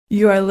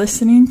You are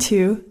listening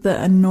to the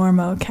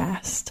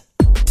Enormocast.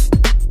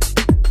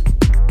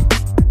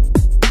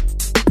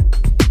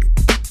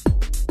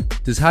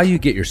 Does how you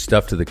get your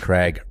stuff to the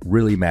crag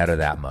really matter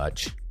that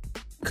much?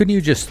 Couldn't you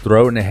just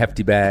throw it in a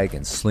hefty bag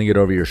and sling it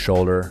over your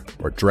shoulder,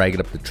 or drag it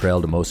up the trail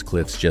to most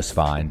cliffs just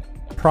fine?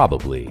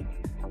 Probably.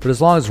 But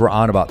as long as we're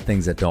on about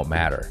things that don't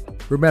matter,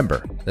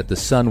 remember that the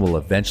sun will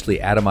eventually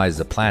atomize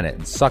the planet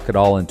and suck it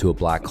all into a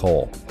black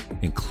hole,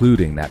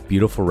 including that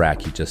beautiful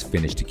rack you just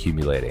finished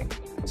accumulating.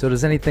 So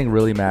does anything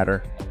really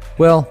matter?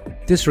 Well,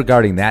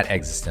 disregarding that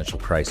existential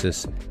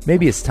crisis,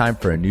 maybe it's time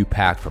for a new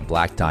pack from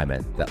Black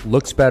Diamond that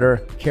looks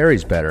better,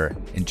 carries better,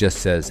 and just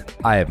says,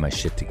 I have my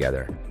shit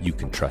together. You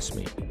can trust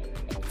me.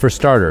 For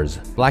starters,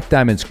 Black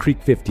Diamond's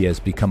Creek 50 has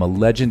become a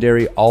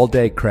legendary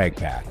all-day crag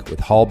pack with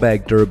haul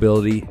bag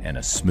durability and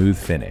a smooth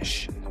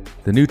finish.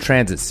 The new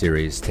Transit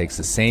series takes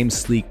the same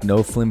sleek,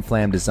 no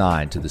flim-flam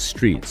design to the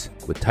streets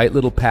with tight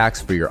little packs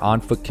for your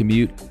on-foot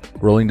commute,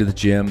 rolling to the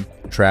gym,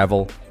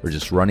 travel, or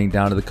just running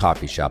down to the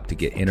coffee shop to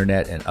get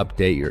internet and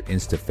update your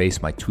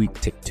Insta-Face My Tweet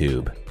tick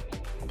tube.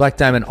 Black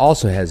Diamond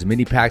also has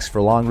mini packs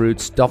for long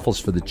routes,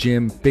 duffels for the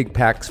gym, big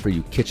packs for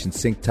you kitchen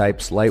sink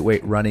types,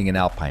 lightweight running, and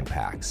alpine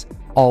packs.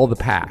 All the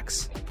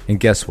packs. And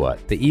guess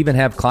what? They even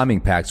have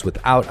climbing packs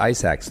without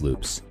ice axe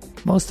loops.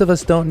 Most of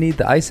us don't need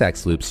the ice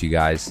axe loops, you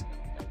guys.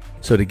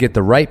 So to get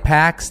the right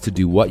packs to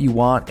do what you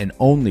want and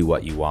only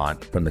what you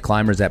want from the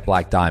climbers at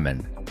Black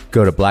Diamond,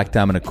 go to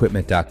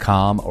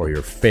blackdiamondequipment.com or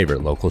your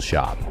favorite local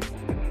shop.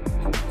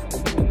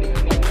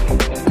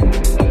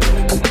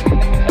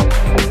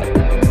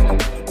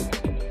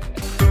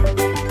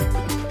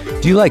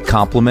 Do you like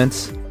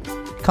compliments?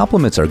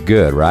 Compliments are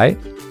good, right?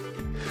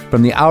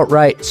 From the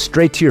outright,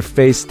 straight to your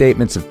face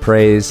statements of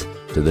praise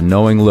to the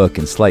knowing look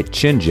and slight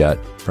chin jut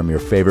from your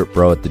favorite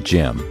bro at the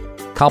gym,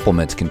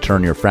 compliments can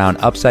turn your frown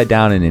upside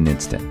down in an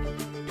instant.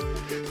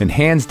 And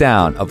hands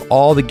down, of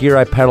all the gear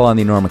I pedal on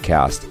the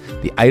Enormocast,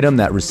 the item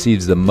that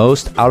receives the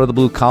most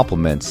out-of-the-blue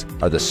compliments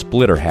are the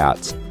splitter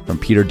hats from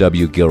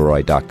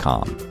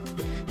peterwgilroy.com.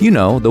 You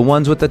know, the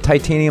ones with the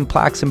titanium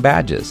plaques and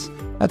badges.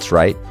 That's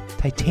right,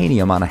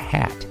 titanium on a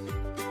hat.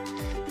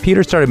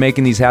 Peter started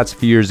making these hats a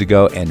few years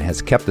ago and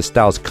has kept the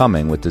styles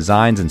coming with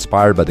designs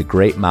inspired by the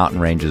great mountain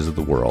ranges of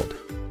the world.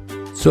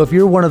 So if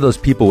you're one of those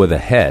people with a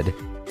head,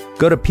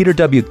 go to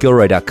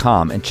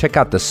peterwgilroy.com and check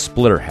out the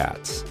splitter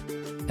hats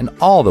and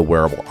all the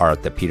wearable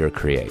art that Peter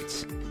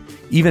creates.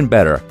 Even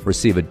better,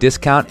 receive a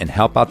discount and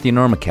help out the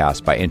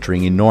Enormocast by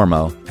entering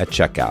Enormo at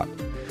checkout.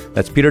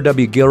 That's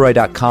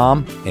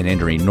peterwgilroy.com and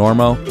enter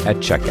Enormo at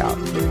checkout.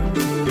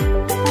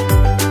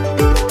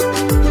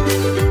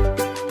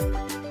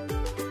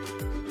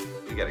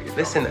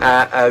 Listen,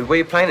 where are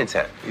you playing in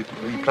town? You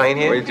playing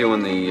here? We're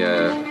doing the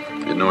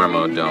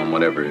Enormo Dome,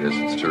 whatever it is.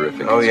 It's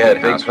terrific. Oh, it's yeah,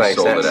 big place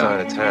we sold that it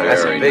side out. of town.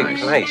 That's a big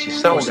nice. place. You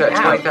sold it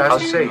out.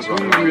 20,000 seats. We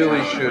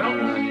really should.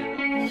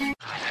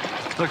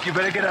 Look, you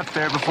better get up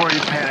there before you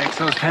panic.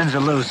 Those pens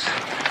are loose.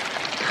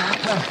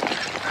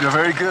 You're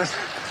very good.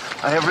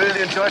 I have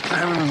really enjoyed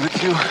climbing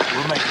with you.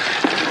 We'll make it.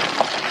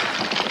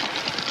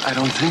 I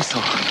don't think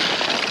so.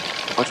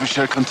 But we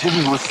shall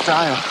continue with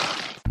style.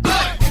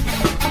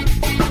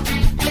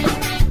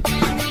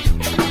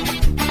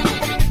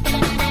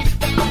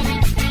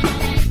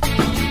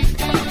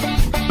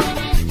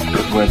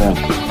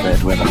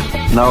 Bad weather.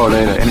 No,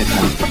 later,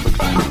 anytime for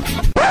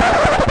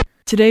climbing.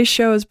 Today's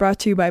show is brought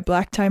to you by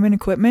Black Diamond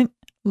Equipment,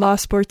 La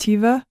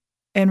Sportiva,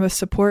 and with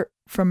support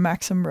from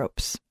Maxim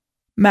Ropes.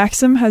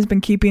 Maxim has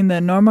been keeping the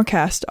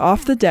Enormocast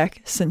off the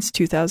deck since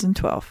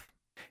 2012.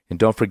 And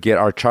don't forget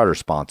our charter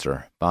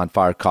sponsor,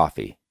 Bonfire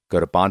Coffee. Go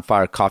to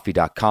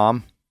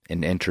bonfirecoffee.com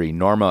and enter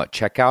Enormo at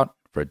checkout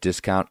for a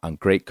discount on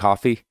great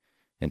coffee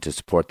and to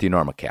support the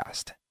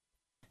Enormocast.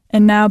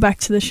 And now back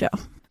to the show.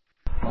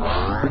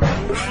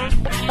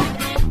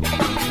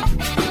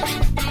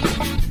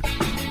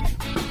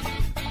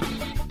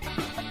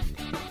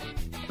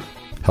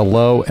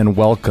 Hello and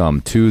welcome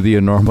to the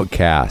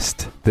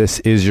Enormocast. This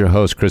is your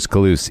host, Chris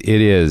Kalous.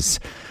 It is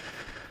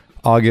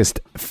August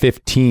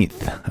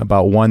 15th,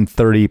 about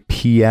 1:30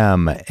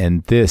 p.m.,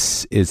 and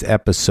this is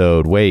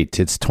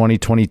it's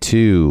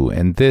 2022,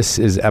 and this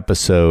is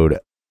episode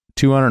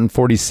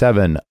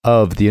 247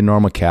 of the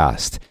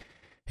Enormocast,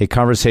 a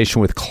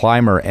conversation with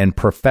climber and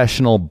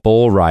professional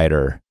bull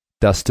rider,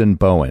 Dustin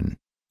Bowen.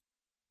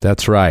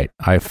 That's right,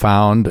 I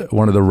found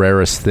one of the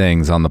rarest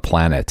things on the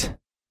planet.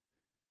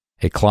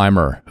 A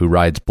climber who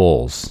rides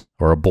bulls,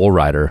 or a bull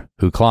rider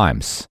who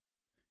climbs.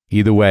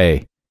 Either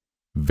way,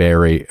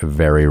 very,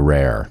 very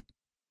rare.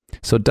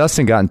 So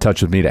Dustin got in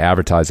touch with me to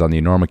advertise on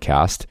the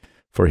Enormocast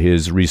for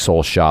his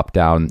resole shop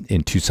down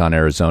in Tucson,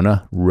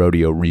 Arizona,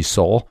 Rodeo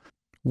Resole,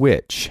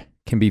 which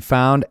can be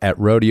found at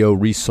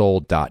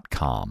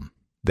rodeoresole.com.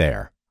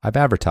 There, I've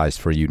advertised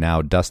for you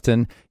now,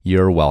 Dustin.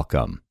 You're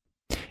welcome.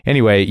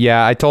 Anyway,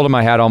 yeah, I told him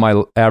I had all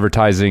my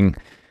advertising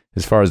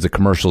as far as the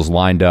commercials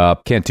lined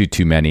up. Can't do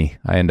too many.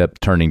 I end up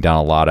turning down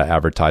a lot of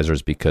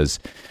advertisers because,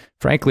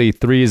 frankly,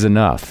 3 is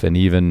enough. And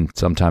even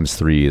sometimes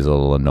 3 is a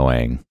little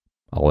annoying,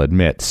 I'll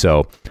admit.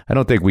 So I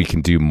don't think we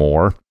can do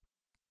more.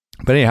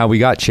 But anyhow, we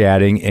got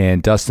chatting,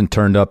 and Dustin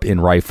turned up in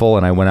rifle,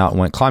 and I went out and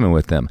went climbing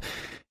with him.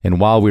 And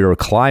while we were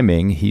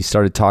climbing, he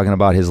started talking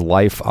about his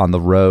life on the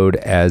road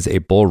as a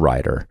bull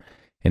rider.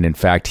 And in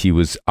fact, he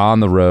was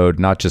on the road,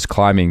 not just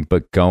climbing,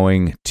 but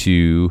going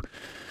to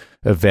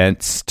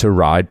events to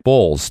ride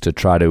bulls to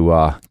try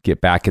to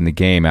get back in the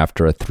game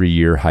after a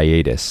 3-year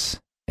hiatus.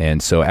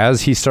 And so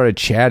as he started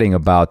chatting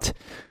about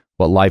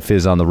what life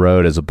is on the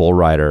road as a bull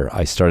rider,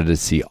 I started to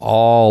see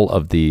all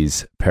of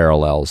these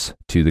parallels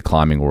to the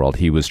climbing world.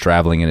 He was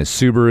traveling in his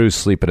Subaru,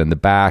 sleeping in the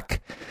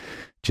back,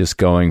 just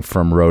going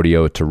from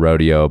rodeo to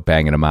rodeo,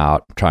 banging them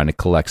out, trying to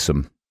collect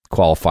some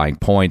qualifying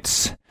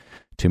points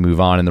to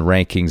move on in the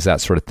rankings, that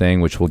sort of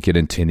thing, which we'll get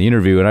into in the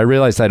interview. And I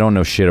realized I don't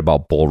know shit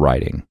about bull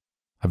riding.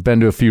 I've been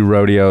to a few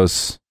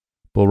rodeos.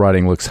 Bull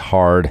riding looks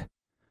hard. It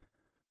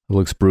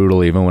looks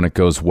brutal even when it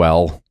goes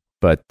well.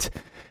 But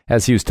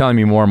as he was telling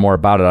me more and more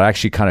about it, I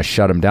actually kind of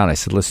shut him down. I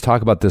said, let's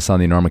talk about this on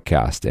the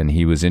Enormocast. And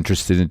he was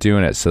interested in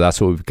doing it. So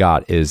that's what we've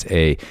got, is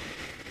a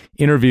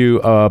interview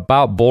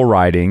about bull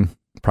riding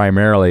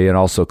primarily, and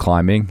also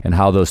climbing, and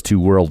how those two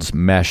worlds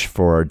mesh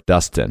for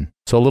Dustin.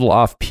 So a little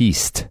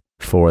off-piste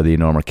for the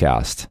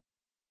Enormocast.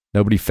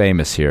 Nobody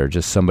famous here,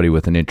 just somebody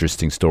with an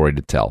interesting story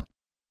to tell.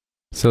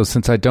 So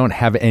since I don't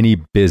have any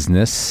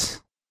business,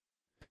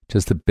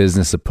 just the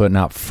business of putting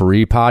out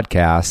free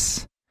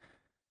podcasts,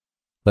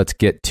 let's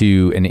get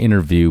to an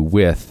interview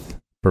with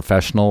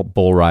professional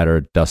bull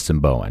rider Dustin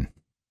Bowen.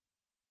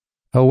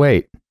 Oh,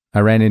 wait, I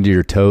ran into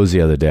your toes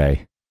the other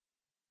day,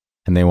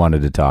 and they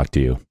wanted to talk to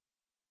you.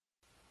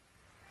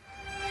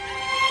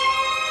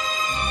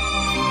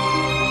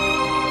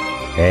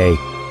 Hey,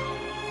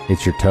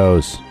 it's your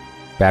toes,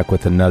 back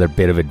with another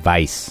bit of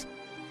advice.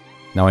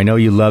 Now, I know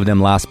you love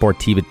them La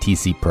Sportiva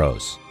TC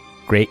Pros.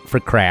 Great for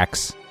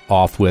cracks,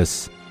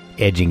 off-withs,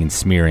 edging and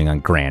smearing on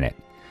granite.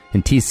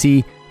 And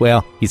TC,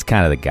 well, he's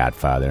kind of the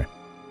godfather.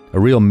 A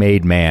real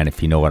made man,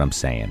 if you know what I'm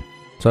saying.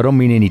 So I don't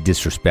mean any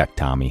disrespect,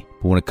 Tommy,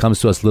 but when it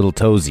comes to us little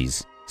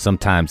toesies,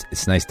 sometimes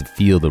it's nice to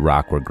feel the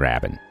rock we're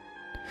grabbing.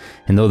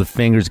 And though the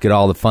fingers get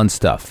all the fun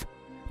stuff,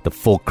 the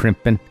full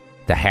crimping,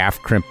 the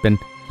half crimping,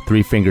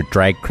 3-finger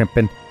drag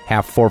crimping,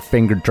 half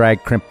 4-finger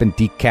drag crimping,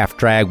 decaf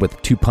drag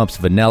with 2 pumps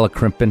of vanilla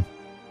crimping.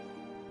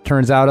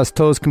 Turns out us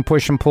toes can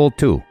push and pull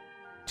too,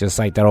 just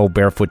like that old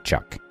barefoot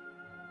Chuck.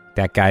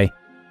 That guy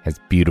has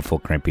beautiful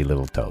crimpy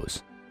little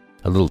toes.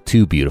 A little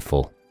too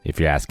beautiful, if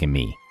you're asking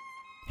me.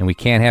 And we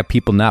can't have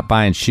people not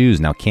buying shoes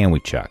now, can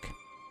we, Chuck?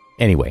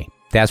 Anyway,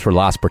 that's where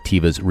La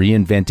Sportiva's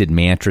reinvented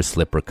Mantra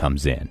slipper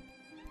comes in.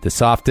 The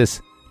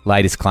softest,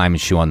 lightest climbing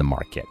shoe on the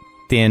market.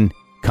 Thin,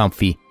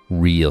 comfy,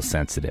 real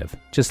sensitive.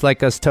 Just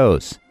like us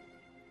toes.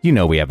 You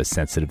know we have a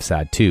sensitive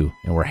side too,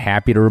 and we're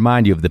happy to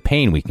remind you of the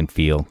pain we can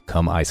feel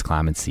come ice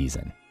climbing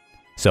season.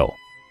 So,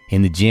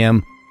 in the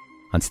gym,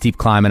 on steep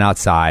climbing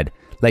outside,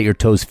 let your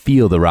toes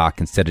feel the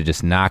rock instead of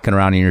just knocking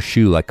around in your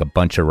shoe like a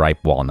bunch of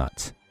ripe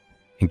walnuts.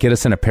 And get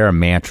us in a pair of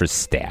Mantras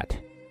stat.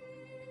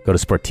 Go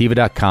to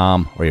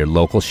Sportiva.com or your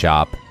local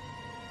shop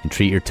and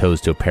treat your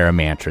toes to a pair of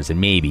Mantras, and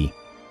maybe,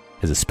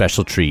 as a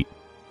special treat,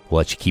 we'll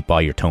let you keep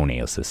all your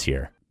toenails this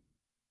year.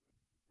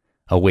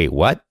 Oh wait,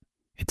 what?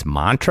 It's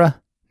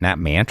mantra, not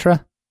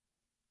mantra?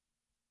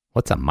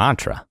 What's a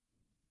mantra?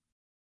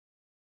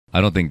 I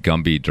don't think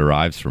Gumby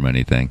derives from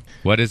anything.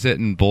 What is it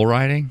in bull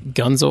riding?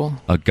 Gunzel.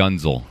 A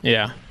gunzel.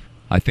 Yeah.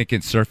 I think in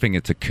surfing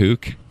it's a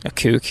kook. A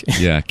kook.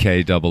 Yeah,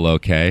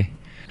 K-O-O-K.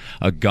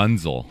 A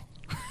gunzel.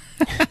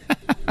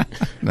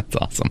 That's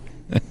awesome.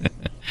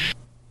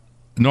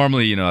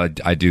 Normally, you know,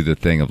 I do the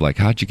thing of like,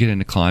 how'd you get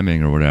into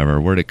climbing or whatever?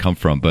 Where'd it come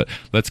from? But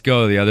let's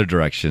go the other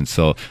direction.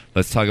 So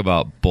let's talk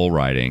about bull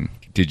riding.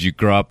 Did you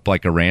grow up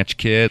like a ranch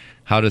kid?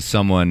 How does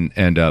someone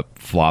end up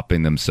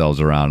flopping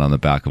themselves around on the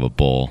back of a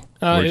bull?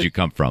 Where did you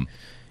come from?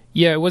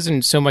 Yeah, it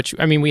wasn't so much.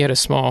 I mean, we had a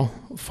small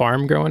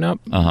farm growing up.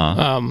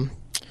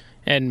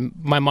 And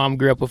my mom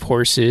grew up with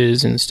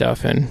horses and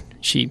stuff, and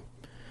she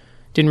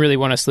didn't really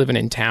want us living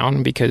in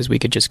town because we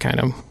could just kind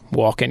of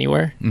walk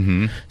anywhere.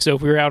 Mm-hmm. So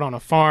if we were out on a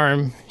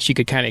farm, she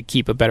could kind of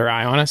keep a better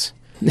eye on us.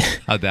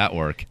 How'd that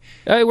work?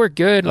 It worked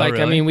good. Oh,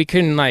 really? I mean, we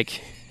couldn't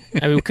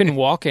we couldn't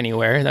walk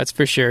anywhere, that's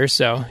for sure.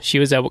 So she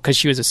was able, because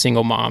she was a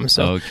single mom.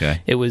 So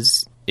it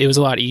was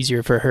a lot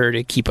easier for her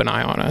to keep an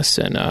eye on us.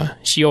 And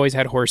she always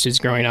had horses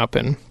growing up.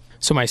 And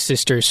so my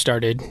sister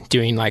started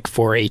doing like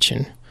 4-H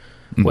and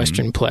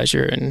Western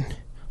Pleasure. And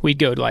we'd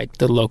go to like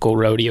the local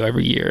rodeo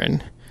every year.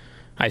 And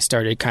I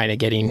started kind of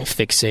getting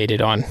fixated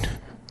on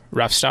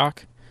rough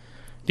stock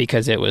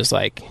because it was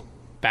like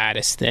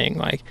baddest thing,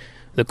 like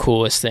the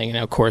coolest thing. And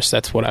of course,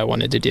 that's what I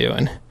wanted to do.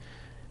 And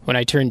when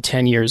I turned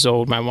 10 years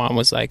old, my mom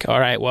was like, all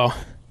right, well,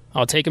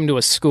 I'll take him to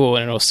a school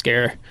and it'll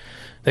scare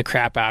the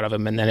crap out of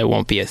him and then it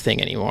won't be a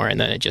thing anymore. And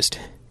then it just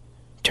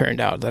turned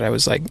out that I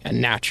was like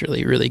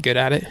naturally really good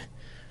at it.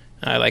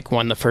 I like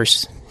won the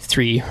first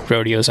 3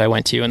 rodeos I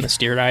went to in the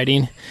steer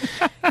riding.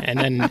 And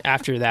then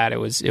after that, it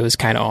was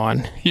kind of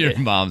on. Your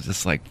mom's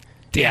just like,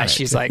 damn yeah, it.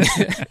 she's like,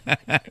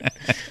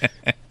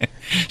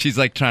 She's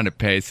like trying to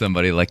pay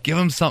somebody, like, give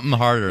him something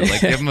harder,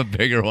 like give him a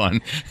bigger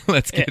one.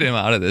 Let's get him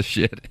out of this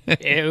shit.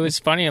 It was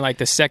funny, like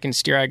the second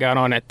steer I got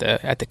on at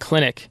the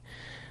clinic,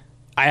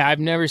 I've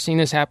never seen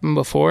this happen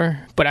before,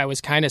 but I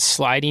was kind of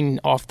sliding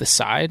off the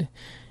side,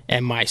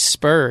 and my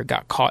spur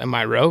got caught in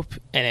my rope,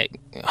 and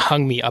it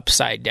hung me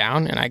upside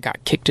down, and I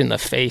got kicked in the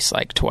face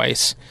like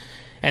twice.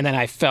 And then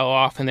I fell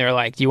off, and they were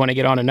like, do you want to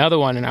get on another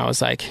one? And I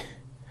was like,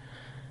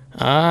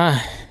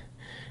 and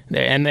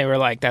they were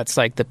like, that's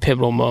like the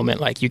pivotal moment.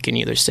 Like, you can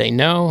either say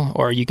no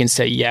or you can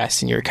say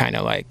yes, and you're kind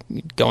of like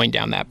going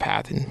down that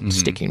path and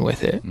sticking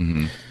with it.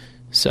 Mm-hmm.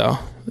 So,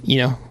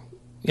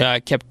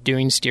 I kept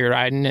doing steer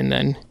riding, and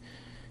then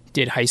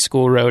did high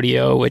school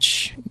rodeo,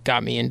 which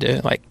got me into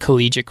like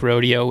collegiate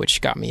rodeo,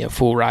 which got me a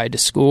full ride to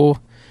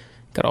school.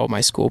 Got all my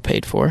school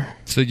paid for.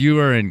 So you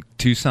were in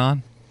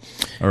Tucson?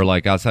 Or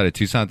like outside of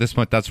Tucson at this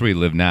point? That's where you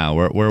live now.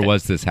 Where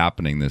was this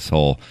happening, this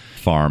whole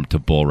farm to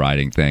bull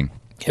riding thing?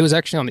 It was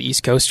actually on the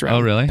East Coast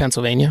around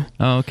Pennsylvania.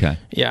 Oh, okay.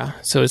 Yeah,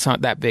 so it's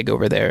not that big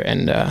over there.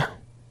 And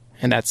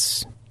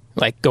that's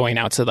like going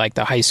out to like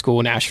the high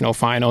school national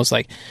finals.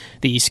 Like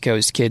the East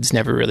Coast kids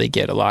never really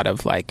get a lot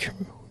of like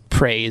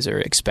praise or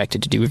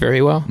expected to do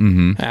very well.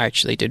 Mm-hmm. I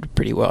actually did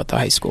pretty well at the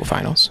high school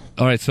finals.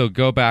 All right, so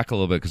go back a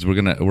little bit because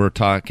we're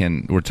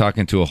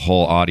talking to a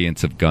whole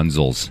audience of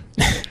gunzels.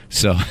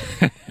 So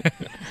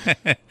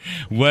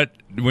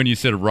when you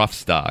said rough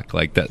stock,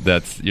 like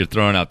that's you're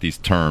throwing out these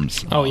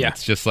terms. Oh yeah.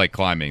 It's just like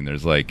climbing.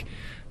 There's like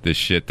this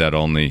shit that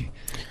only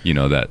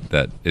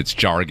that it's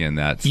jargon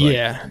that's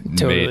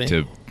totally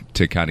made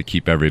to kind of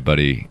keep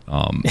everybody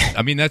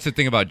I mean, that's the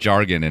thing about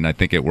jargon, and I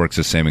think it works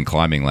the same in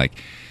climbing. Like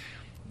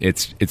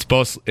it's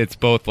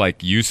both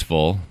like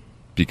useful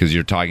because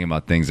you're talking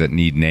about things that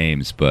need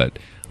names, but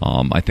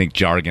I think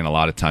jargon a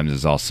lot of times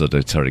is also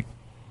to sort of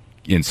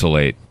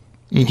insulate,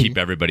 keep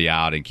everybody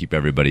out and keep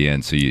everybody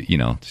in. So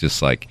it's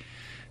just like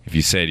if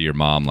you say to your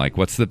mom, like,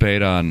 what's the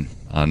beta on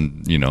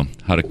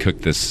how to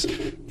cook this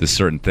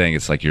certain thing,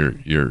 it's like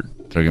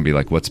they're gonna be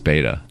like, what's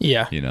beta?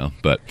 Yeah.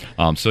 But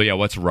so yeah,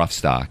 what's rough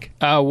stock?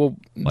 Well,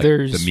 like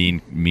there's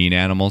the mean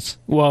animals.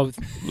 Well,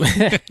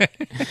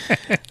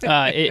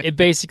 it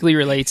basically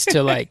relates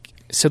to like,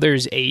 so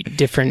there's 8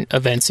 different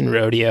events in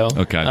rodeo.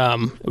 Okay.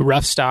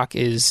 Rough stock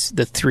is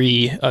the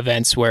 3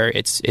 events where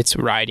it's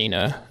riding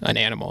an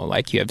animal.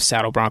 Like you have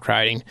saddle bronc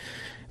riding,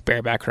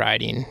 bareback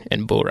riding,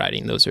 and bull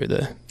riding. Those are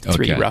the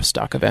 3 rough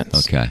stock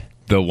events. Okay.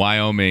 The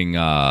Wyoming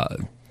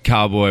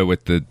cowboy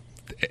with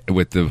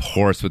the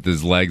horse with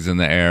his legs in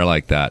the air,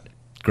 like that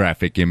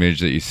graphic image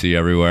that you see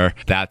everywhere,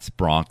 that's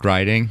bronc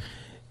riding,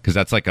 because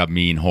that's like a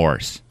mean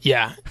horse.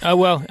 Yeah.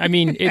 Well, I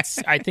mean,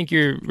 I think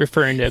you're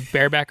referring to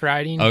bareback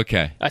riding.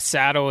 Okay. A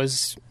saddle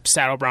is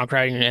saddle bronc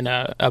riding, and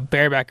a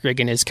bareback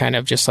rigging is kind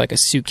of just like a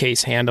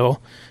suitcase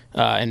handle,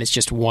 and it's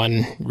just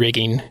one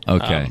rigging.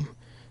 Okay.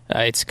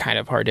 It's kind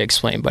of hard to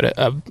explain, but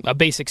a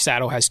basic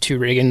saddle has 2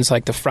 riggings,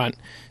 like the front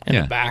and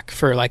the back,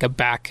 for like a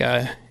back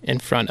in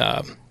front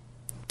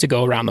to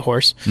go around the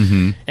horse.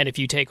 Mm-hmm. And if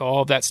you take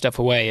all of that stuff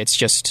away, it's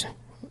just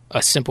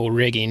a simple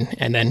rigging,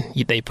 and then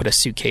they put a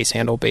suitcase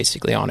handle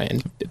basically on it.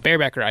 And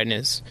bareback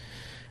riding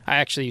I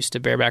actually used to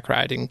bareback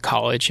ride in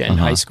college and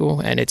high school,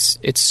 and it's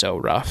so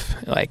rough.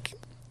 Like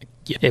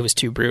it was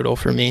too brutal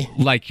for me.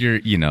 Like you're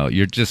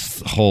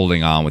just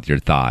holding on with your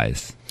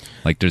thighs.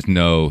 Like there's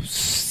no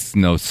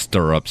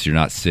stirrups. You're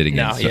not sitting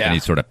in any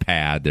sort of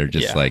pad. They're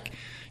just like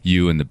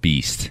you and the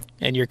beast.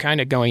 And you're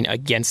kind of going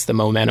against the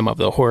momentum of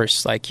the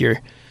horse. Like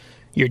you're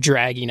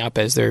dragging up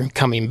as they're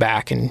coming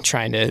back and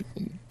trying to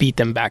beat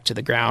them back to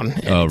the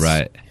ground. And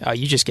right.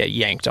 You just get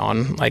yanked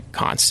on like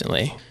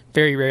constantly.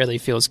 Very rarely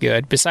feels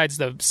good. Besides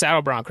the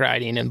saddle bronc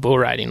riding and bull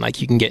riding,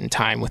 like you can get in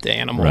time with the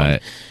animal.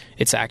 Right.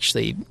 It's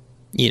actually,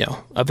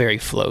 a very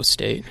flow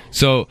state.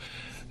 So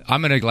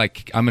I'm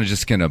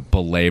just gonna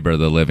belabor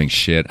the living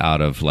shit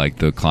out of like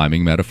the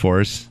climbing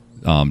metaphors.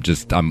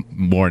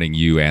 I'm warning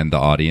you and the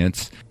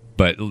audience.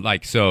 But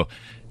like, so,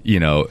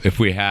 if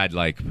we had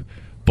like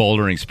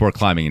bouldering, sport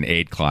climbing, and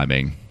aid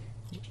climbing,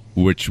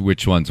 which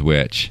one's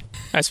which?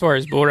 As far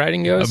as bull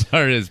riding goes? As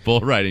far as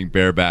bull riding,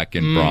 bareback,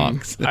 and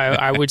broncs.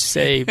 I would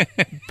say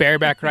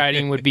bareback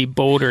riding would be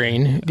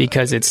bouldering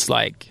because it's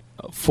like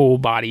full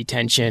body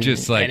tension,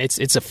 just like, and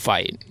it's a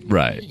fight.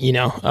 Right.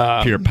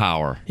 Pure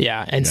power.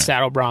 Yeah, and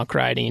saddle bronc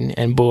riding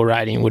and bull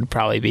riding would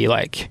probably be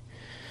like...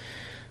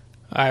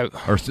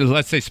 or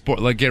let's say sport.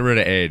 Let's get rid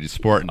of aid.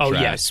 Sport and trad. Oh,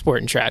 yeah,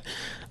 sport and trad.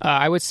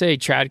 I would say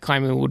trad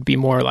climbing would be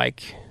more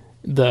like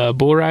the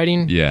bull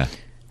riding. Yeah.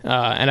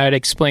 And I'd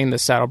explain the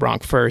saddle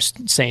bronc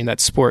first, saying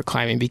that's sport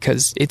climbing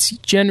because it's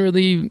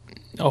generally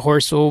a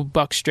horse will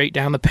buck straight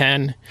down the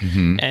pen,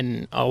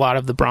 and a lot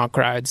of the bronc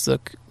rides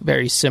look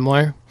very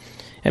similar.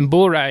 And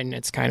bull riding,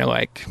 it's kind of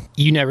like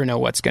you never know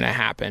what's going to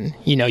happen.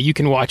 You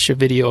can watch a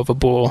video of a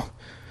bull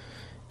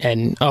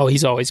and,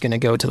 he's always going to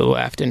go to the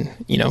left. And,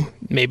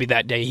 maybe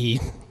that day he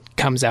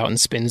comes out and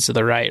spins to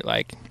the right.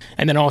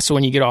 And then also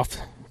when you get off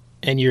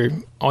and you're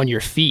on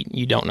your feet,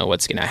 you don't know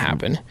what's going to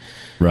happen.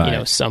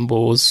 Right. Some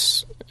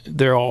bulls,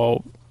 they're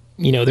all,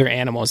 they're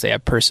animals. They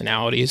have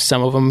personalities.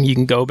 Some of them you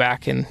can go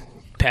back and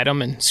pet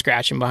them and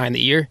scratch them behind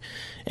the ear,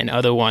 and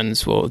other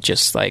ones will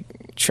just like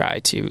try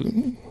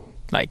to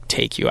like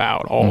take you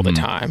out all the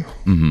time.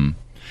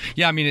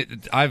 Yeah, I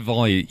mean, I've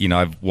only,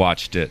 I've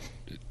watched it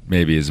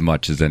maybe as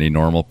much as any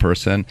normal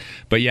person,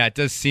 but yeah, it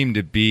does seem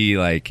to be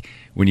like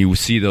when you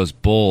see those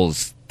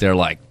bulls, they're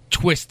like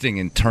twisting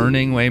and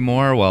turning way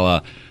more,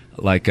 while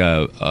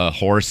a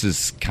horse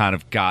has kind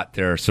of got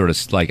their sort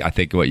of like, I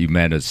think what you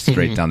meant is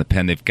straight down the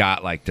pen. They've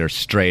got like their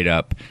straight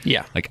up.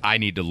 Yeah. Like, I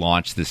need to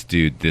launch this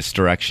dude this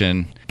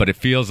direction. But it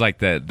feels like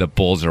the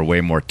bulls are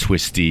way more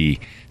twisty,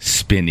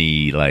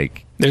 spinny,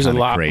 like there's a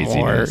lot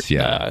more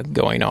yeah.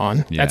 Going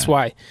on. Yeah. That's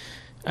why,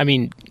 I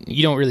mean,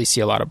 you don't really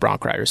see a lot of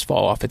bronc riders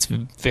fall off. It's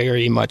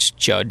very much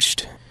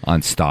judged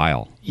on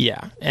style.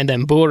 Yeah. And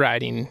then bull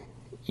riding,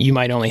 you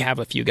might only have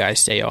a few guys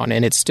stay on,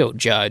 and it's still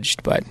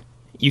judged, but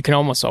you can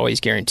almost always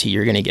guarantee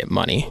you're going to get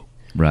money.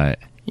 Right.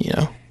 You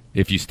know?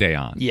 If you stay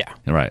on. Yeah.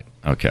 Right.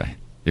 Okay.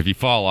 If you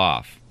fall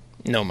off.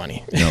 No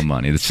money. No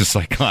money. It's just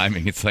like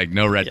climbing. It's like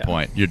no red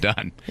point. You're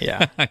done.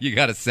 Yeah. You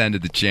got to send to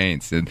the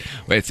chains. And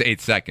it's 8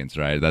 seconds,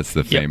 right? That's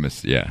the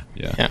famous. Yeah.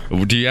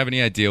 Do you have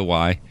any idea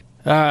why?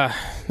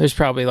 There's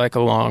probably like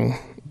a long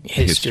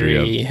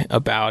history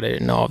about it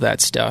and all of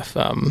that stuff.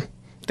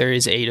 There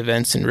is 8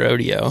 events in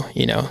rodeo,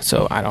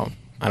 so I don't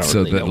so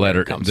really know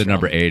where it comes from.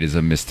 Number 8 is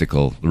a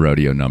mystical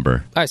rodeo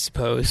number, I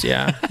suppose.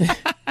 Yeah.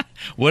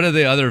 What are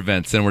the other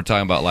events? And we're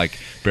talking about like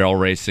barrel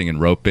racing and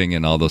roping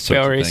and all those sorts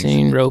of things. Barrel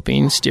racing,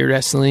 roping, steer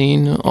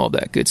wrestling, all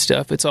that good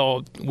stuff. It's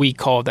all, we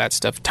call that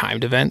stuff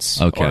timed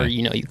events. Okay. Or,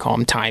 you call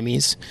them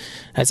timies.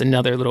 That's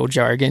another little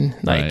jargon.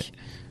 Like,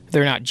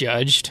 they're not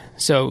judged.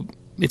 So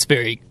it's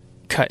very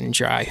cut and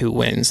dry who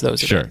wins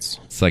those events.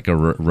 It's like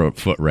a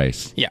foot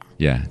race. Yeah.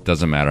 Yeah. It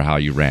doesn't matter how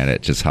you ran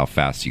it, just how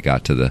fast you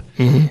got to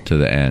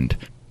the end.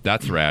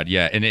 That's rad.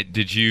 Yeah. And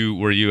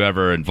were you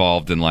ever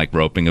involved in like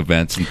roping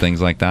events and things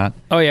like that?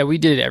 Oh yeah, we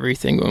did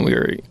everything when we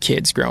were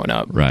kids growing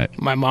up. Right.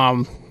 My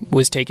mom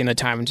was taking the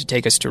time to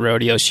take us to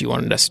rodeos. She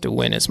wanted us to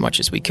win as much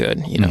as we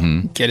could,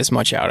 get as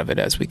much out of it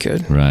as we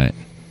could. Right.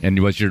 And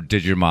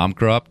did your mom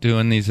grow up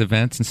doing these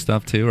events and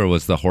stuff too, or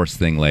was the horse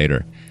thing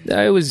later?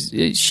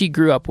 She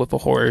grew up with a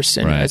horse,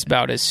 and it's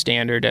about as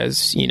standard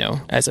as,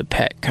 as a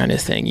pet kind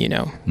of thing,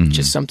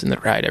 just something to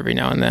ride every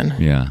now and then.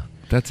 Yeah.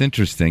 That's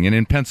interesting. And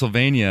in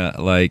Pennsylvania,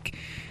 like,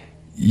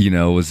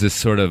 was this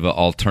sort of an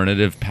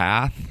alternative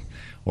path,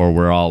 or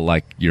were all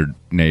like your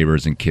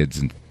neighbors and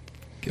kids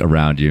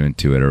around you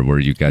into it, or were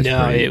you guys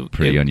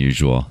pretty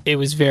unusual? It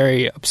was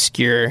very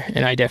obscure,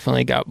 and I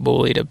definitely got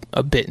bullied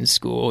a bit in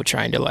school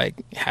trying to like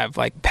have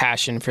like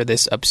passion for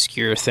this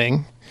obscure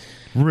thing.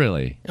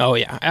 Really? Oh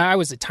yeah. I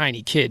was a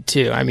tiny kid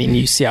too. I mean,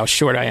 you see how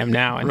short I am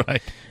now. And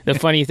the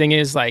funny thing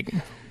is, like,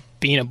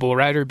 being a bull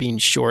rider, being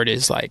short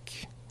is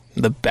like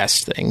the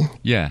best thing.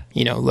 Yeah.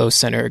 Low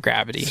center of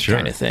gravity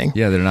kind of thing.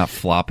 Yeah, they're not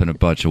flopping a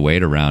bunch of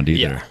weight around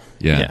either.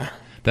 Yeah.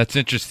 That's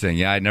interesting.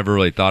 Yeah, I never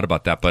really thought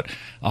about that. But,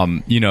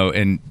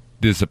 and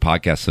this is a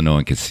podcast, so no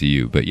one can see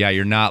you. But yeah,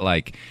 you're not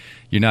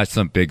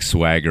some big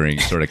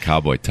swaggering sort of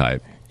cowboy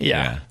type.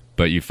 Yeah.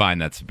 But you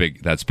find that's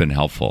been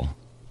helpful.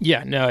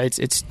 Yeah, no,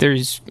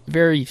 there's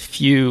very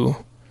few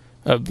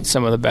of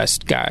some of the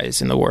best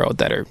guys in the world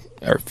that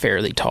are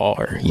fairly tall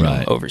or,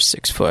 over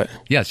 6 foot.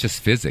 Yeah, it's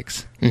just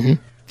physics.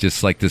 Mm-hmm.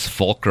 Just like this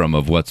fulcrum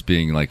of what's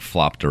being like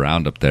flopped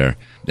around up there.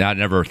 Yeah, I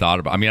never thought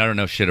about. I mean, I don't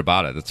know shit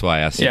about it. That's why I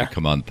asked you to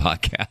come on the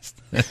podcast.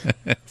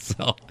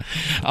 So,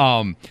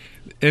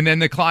 and then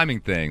the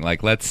climbing thing.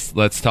 Like, let's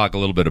talk a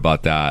little bit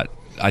about that.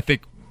 I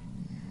think,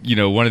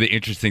 one of the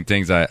interesting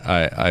things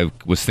I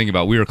was thinking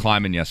about. We were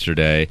climbing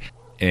yesterday,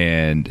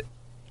 and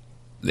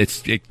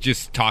it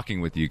just talking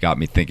with you got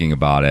me thinking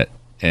about it.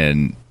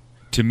 And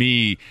to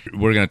me,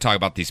 we're going to talk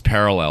about these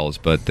parallels,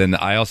 but then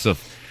I also,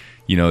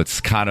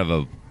 it's kind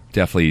of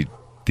definitely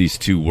these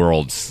two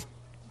worlds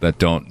that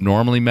don't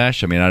normally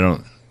mesh. I mean, I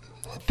don't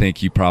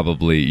think you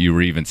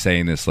were even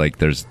saying this, like,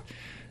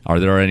 are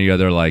there any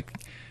other like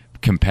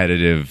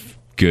competitive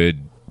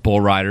good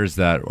bull riders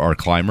that are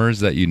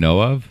climbers that you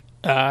know of?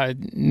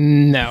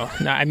 No.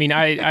 I mean,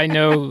 I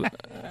know,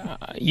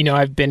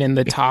 I've been in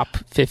the top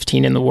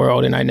 15 in the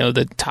world, and I know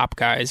the top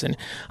guys, and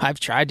I've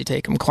tried to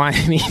take them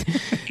climbing.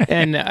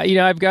 And,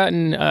 I've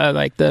gotten,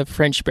 like the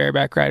French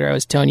bareback rider I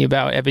was telling you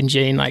about, Evan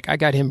Jane, like, I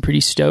got him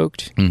pretty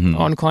stoked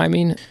on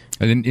climbing.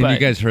 And you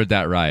guys heard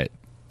that right.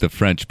 The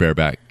French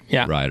bareback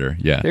rider.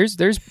 Yeah.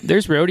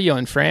 There's rodeo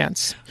in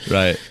France.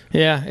 Right.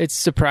 Yeah. It's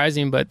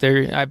surprising, but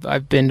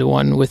I've been to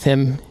one with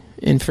him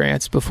in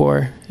France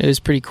before. It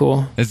was pretty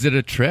cool. Is it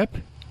a trip?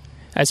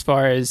 As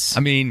far as, I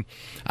mean,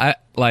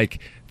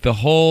 the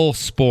whole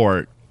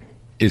sport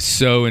is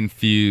so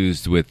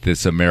infused with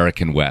this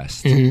American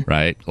West,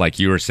 right? Like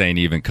you were saying,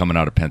 even coming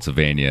out of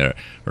Pennsylvania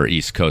or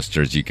East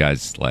Coasters, you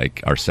guys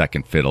like are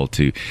second fiddle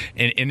to,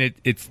 and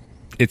it's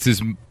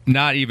as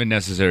not even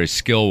necessary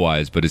skill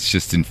wise, but it's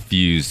just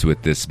infused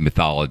with this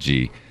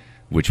mythology,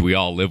 which we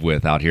all live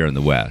with out here in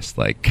the West,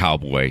 like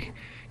cowboy,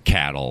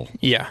 cattle.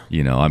 Yeah.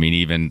 I mean,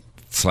 even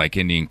it's like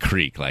Indian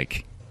Creek,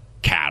 like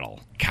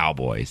cattle,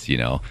 cowboys,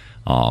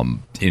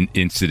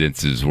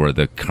 incidences where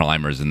the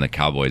climbers and the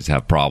cowboys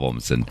have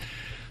problems. And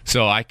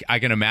so I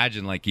can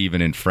imagine, like,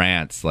 even in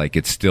France, like,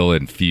 it's still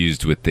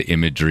infused with the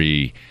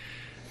imagery,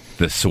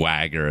 the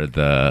swagger,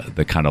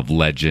 the kind of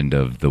legend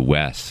of the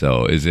West.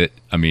 So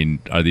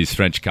are these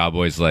French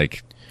cowboys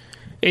like...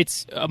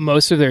 It's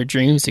most of their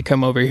dreams to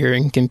come over here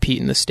and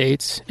compete in the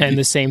States. And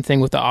the same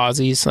thing with the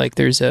Aussies. Like,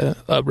 there's a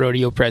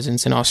rodeo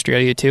presence in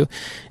Australia too.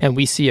 And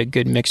we see a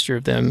good mixture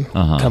of them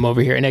come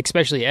over here. And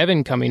especially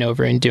Evan coming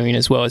over and doing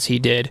as well as he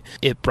did.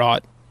 It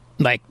brought,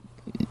 like,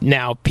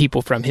 now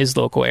people from his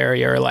local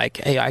area are like,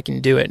 hey, I can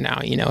do it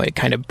now. It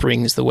kind of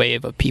brings the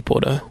wave of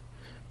people to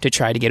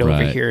try to get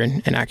over here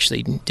and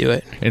actually do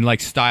it. And,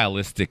 like,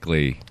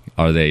 stylistically,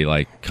 are they,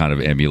 like, kind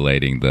of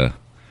emulating the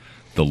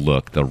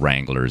look, the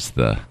Wranglers,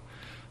 the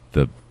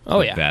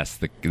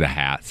vest, the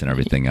hats, and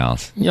everything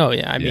else? Oh,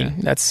 yeah.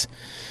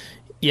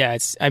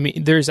 I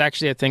mean, there's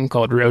actually a thing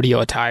called rodeo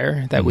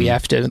attire that we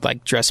have to,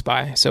 like, dress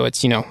by. So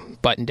it's,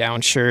 button-down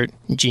shirt,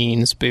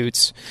 jeans,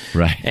 boots.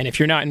 Right. And if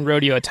you're not in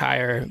rodeo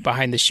attire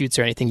behind the chutes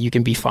or anything, you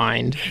can be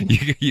fined.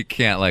 You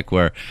can't, like,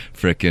 wear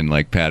frickin',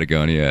 like,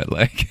 Patagonia,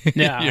 like,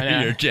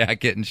 your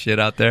jacket and shit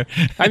out there.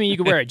 I mean, you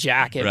can wear a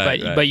jacket,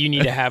 but you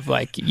need to have,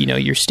 like,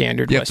 your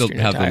standard Western attire.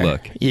 You have to have the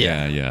look.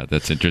 Yeah,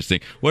 that's interesting.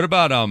 What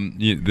about,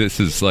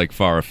 this is, like,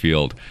 far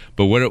afield,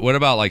 but what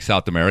about, like,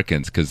 South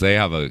Americans? Because they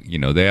have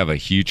a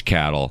huge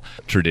cattle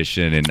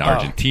tradition in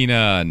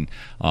Argentina,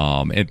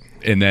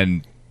 and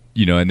then,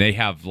 and they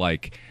have,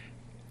 like,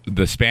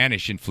 the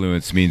Spanish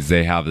influence means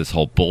they have this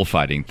whole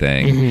bullfighting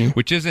thing,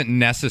 which isn't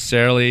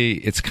necessarily,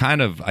 it's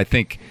kind of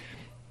like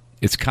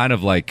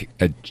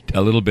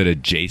a little bit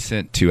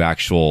adjacent to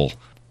actual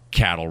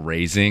cattle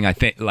raising. I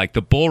think, like,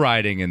 the bull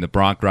riding and the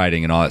bronc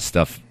riding and all that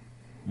stuff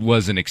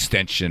was an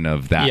extension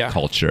of that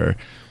culture.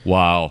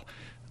 While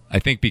I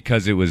think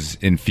because it was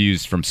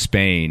infused from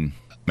Spain,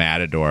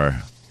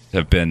 matador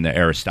have been the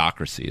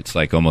aristocracy. It's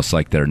like almost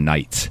like they're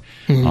knights.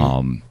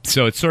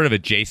 So it's sort of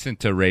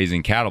adjacent to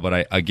raising cattle.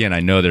 But I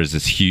know there's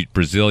this huge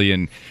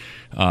Brazilian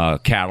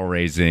cattle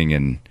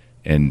raising,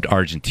 and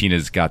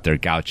Argentina's got their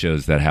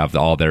gauchos that have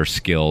all their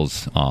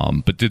skills.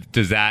 But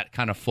does that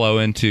kind of flow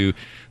into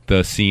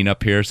the scene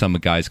up here? Some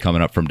guys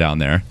coming up from down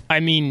there. I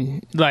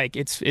mean, like,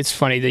 it's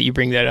funny that you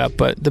bring that up,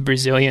 but the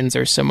Brazilians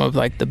are some of,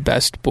 like, the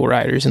best bull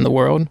riders in the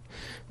world.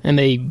 And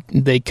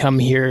they come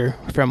here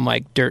from,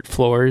 like, dirt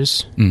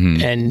floors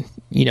and,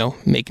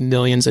 make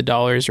millions of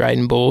dollars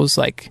riding bulls.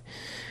 Like,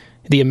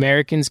 the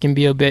Americans can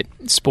be a bit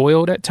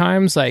spoiled at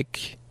times.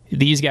 Like,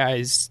 these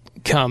guys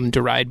come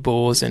to ride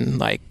bulls and,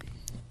 like,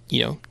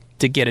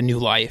 to get a new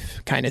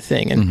life kind of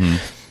thing.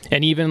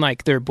 And even,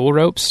 like, their bull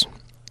ropes,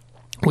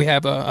 we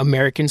have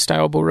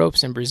American-style bull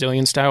ropes and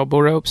Brazilian-style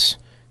bull ropes.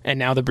 And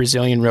now the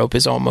Brazilian rope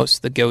is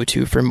almost the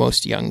go-to for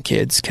most young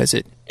kids because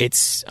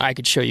it's I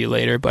could show you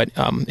later, but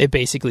it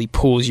basically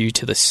pulls you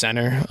to the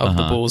center of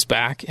the bull's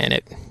back, and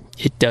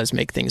it does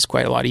make things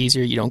quite a lot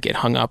easier. You don't get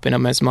hung up in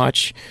them as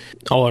much.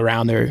 All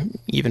around, they're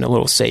even a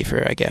little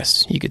safer, I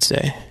guess you could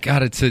say.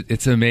 God,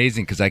 it's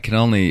amazing because I can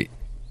only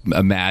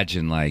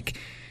imagine, like,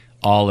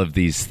 all of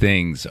these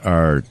things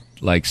are,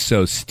 like,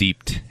 so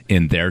steeped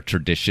in their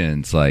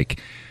traditions, like.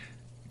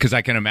 Because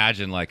I can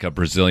imagine, like, a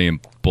Brazilian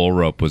bull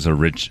rope was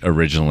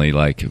originally,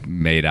 like,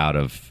 made out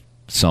of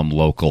some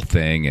local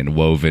thing and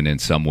woven in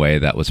some way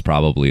that was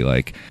probably,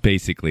 like,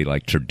 basically,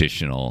 like,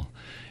 traditional.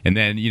 And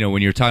then,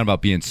 when you're talking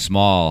about being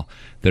small,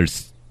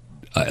 there's,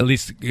 at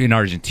least in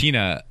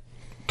Argentina,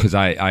 because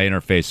I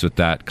interface with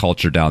that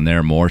culture down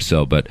there more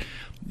so, but,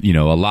 a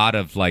lot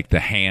of, like,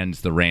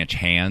 the ranch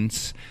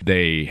hands,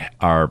 they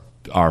are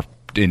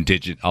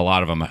indigenous. A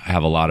lot of them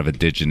have a lot of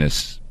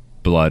indigenous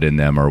blood in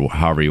them, or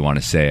however you want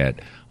to say it.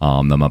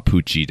 The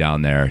Mapuche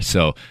down there.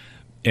 So,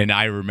 and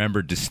I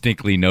remember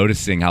distinctly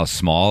noticing how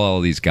small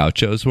all these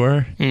gauchos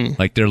were.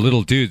 Like, they're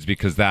little dudes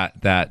because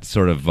that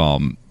sort of,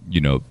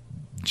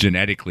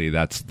 genetically,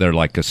 they're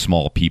like a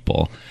small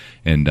people.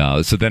 And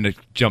so then it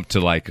jumped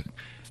to, like,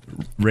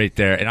 right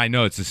there. And I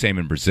know it's the same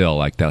in Brazil.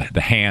 Like,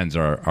 the hands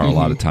are a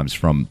lot of times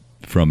from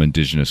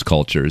indigenous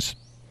cultures.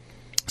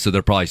 So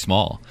they're probably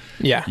small.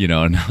 Yeah.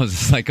 And I was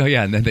just like, oh,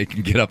 yeah. And then they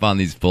can get up on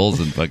these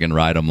bulls and fucking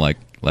ride them like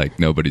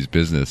nobody's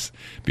business,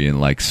 being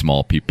like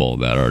small people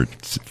that are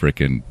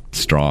freaking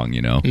strong,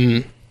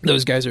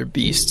 Those guys are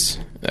beasts.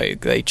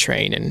 They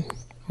train and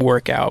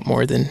work out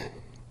more than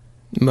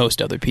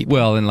most other people.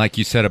 Well, and like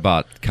you said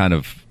about kind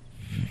of,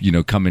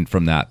 coming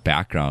from that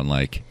background,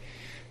 like,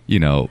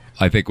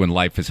 I think when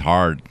life is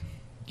hard,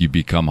 you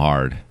become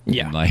hard.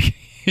 Yeah. And, like,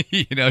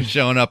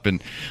 showing up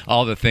and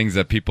all the things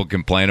that people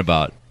complain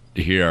about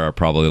here are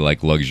probably,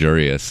 like,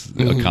 luxurious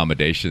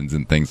accommodations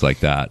and things like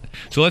that.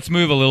 So let's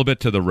move a little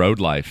bit to the road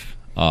life,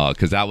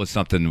 because that was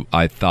something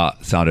I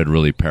thought sounded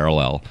really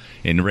parallel.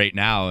 And right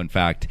now, in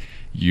fact,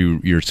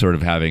 you're sort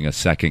of having a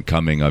second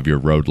coming of your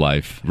road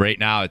life. Right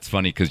now, it's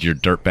funny because you're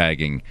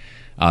dirtbagging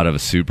out of a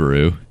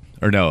Subaru.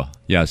 Or no,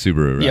 yeah,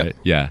 Subaru, right?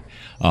 Yep.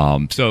 Yeah.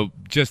 So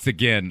just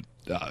again,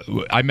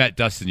 I met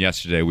Dustin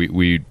yesterday.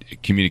 We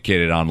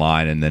communicated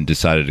online and then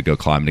decided to go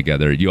climb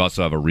together. You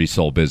also have a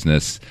resole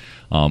business,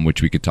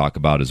 which we could talk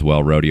about as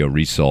well, Rodeo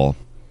Resole.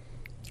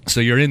 So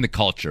you're in the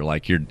culture,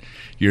 like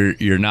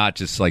you're not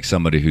just like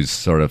somebody who's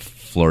sort of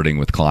flirting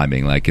with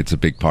climbing. Like it's a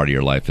big part of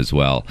your life as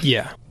well.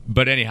 Yeah.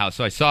 But anyhow,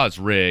 so I saw his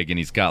rig, and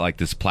he's got like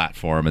this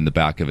platform in the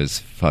back of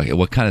his.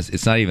 What kind of?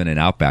 It's not even an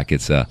Outback.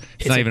 It's not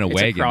even a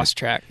wagon. It's a cross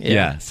track.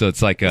 Yeah. So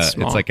it's like a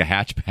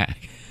hatchback.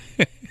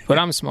 But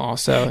I'm small,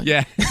 so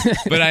yeah.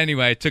 But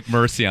anyway, I took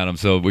mercy on him,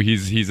 so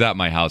he's at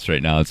my house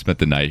right now and spent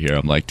the night here.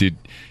 I'm like, dude,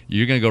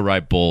 you're gonna go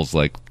ride bulls.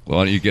 Like,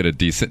 why don't you get a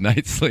decent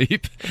night's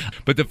sleep?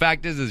 But the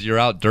fact is you're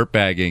out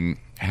dirtbagging,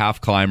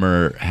 half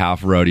climber,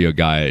 half rodeo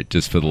guy,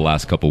 just for the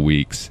last couple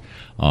weeks,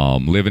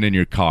 living in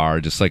your car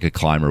just like a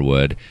climber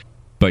would.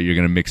 But you're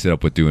going to mix it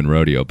up with doing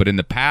rodeo. But in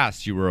the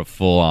past, you were a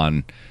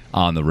full-on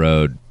the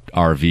road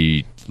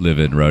RV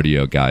living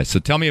rodeo guy. So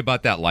tell me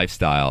about that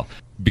lifestyle,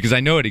 because I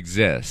know it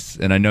exists,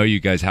 and I know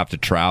you guys have to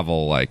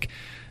travel like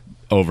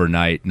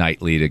overnight,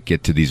 nightly to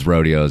get to these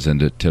rodeos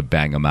and to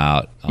bang them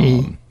out.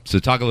 So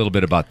talk a little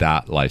bit about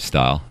that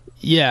lifestyle.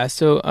 Yeah.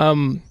 So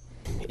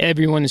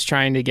everyone is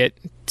trying to get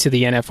to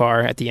the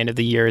NFR at the end of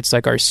the year. It's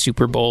like our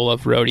Super Bowl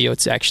of rodeo.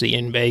 It's actually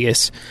in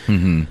Vegas.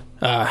 Mm-hmm.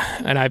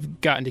 And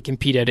I've gotten to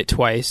compete at it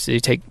twice. They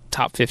take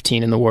top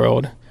 15 in the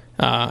world.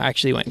 I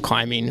actually went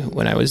climbing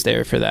when I was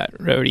there for that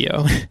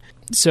rodeo.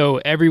 So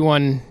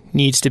everyone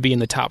needs to be in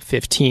the top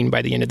 15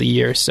 by the end of the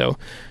year. So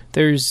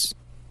there's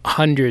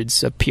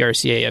hundreds of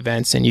PRCA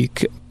events, and you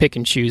pick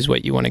and choose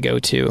what you want to go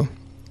to.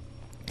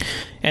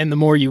 And the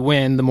more you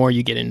win, the more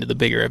you get into the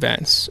bigger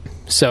events.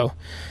 So,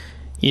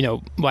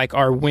 like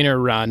our winter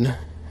run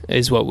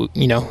is what,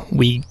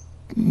 we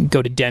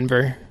go to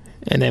Denver,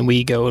 and then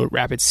we go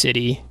Rapid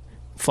City,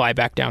 fly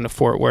back down to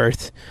Fort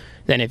Worth.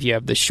 Then if you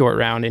have the short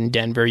round in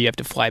Denver, you have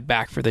to fly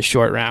back for the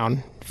short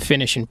round,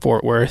 finish in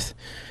Fort Worth,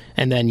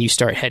 and then you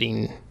start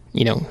heading,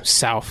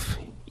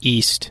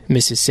 southeast,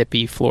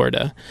 Mississippi,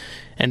 Florida,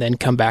 and then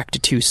come back to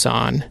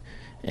Tucson.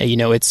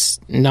 It's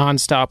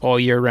nonstop all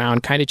year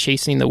round, kind of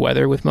chasing the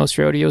weather with most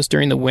rodeos.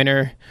 During the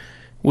winter,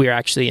 we're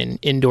actually in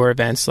indoor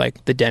events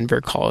like the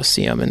Denver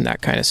Coliseum and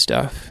that kind of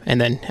stuff.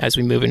 And then as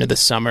we move into the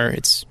summer,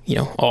 it's,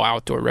 all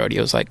outdoor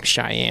rodeos like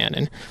Cheyenne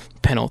and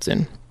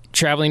Pendleton.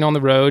 Traveling on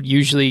the road,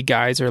 usually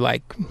guys are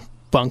like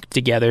bunked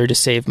together to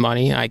save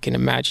money. I can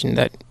imagine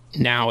that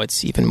now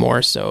it's even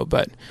more so,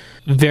 but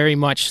very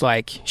much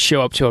like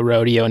show up to a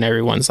rodeo and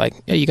everyone's like,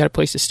 hey, you got a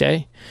place to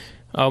stay?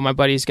 Oh, my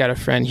buddy's got a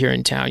friend here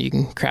in town. You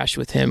can crash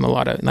with him. A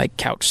lot of like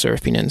couch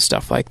surfing and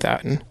stuff like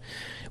that. And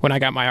when I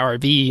got my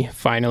RV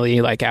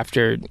finally, like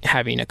after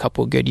having a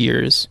couple good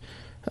years,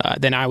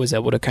 then I was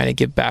able to kind of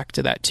give back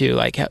to that too.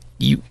 Like,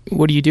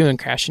 what are you doing?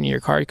 Crashing in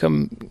your car?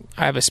 Come,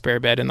 I have a spare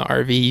bed in the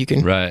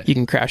RV. You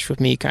can crash with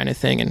me, kind of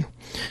thing.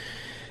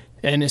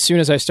 And as soon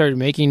as I started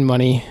making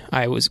money,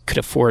 I could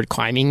afford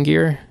climbing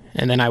gear,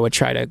 and then I would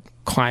try to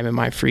climb in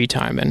my free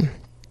time.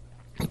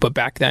 But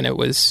back then it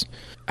was,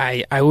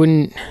 I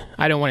don't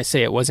want to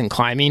say it wasn't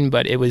climbing,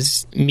 but it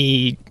was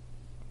me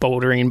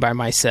bouldering by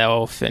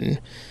myself and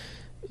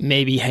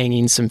maybe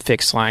hanging some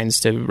fixed lines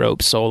to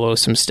rope solo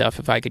some stuff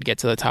if I could get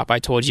to the top. I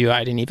told you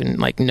I didn't even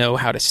know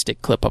how to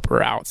stick clip up a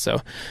route.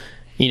 So,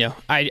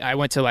 I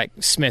went to like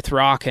Smith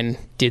Rock and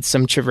did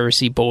some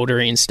traversey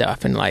bouldering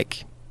stuff, and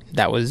like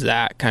that was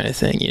that kind of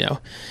thing,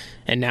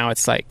 And now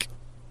it's like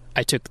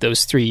I took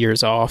those 3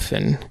 years off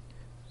and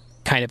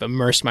kind of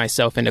immersed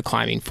myself into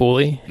climbing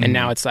fully. Mm-hmm. And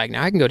now it's like,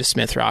 now I can go to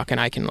Smith Rock and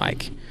I can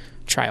like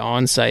try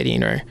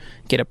on-sighting or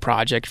get a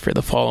project for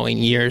the following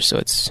year.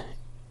 So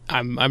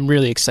I'm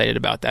really excited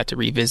about that, to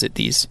revisit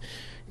these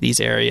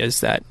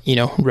areas that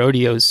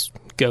rodeos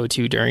go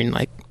to during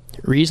like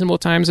reasonable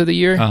times of the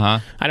year.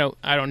 I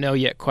don't know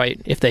yet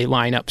quite if they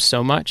line up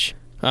so much.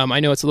 I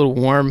know it's a little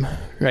warm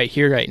right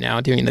here right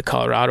now doing the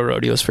Colorado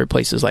rodeos for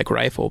places like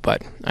Rifle,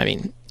 but I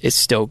mean it's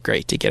still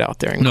great to get out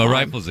there and climb.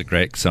 Rifle's a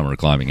great summer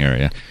climbing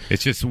area.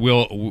 It's just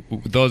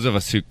those of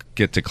us who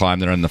get to climb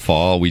there in the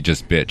fall, we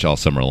just bitch all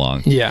summer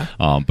long. Yeah.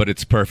 But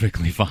it's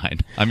perfectly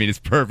fine. I mean, it's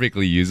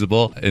perfectly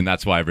usable, and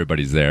that's why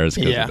everybody's there, is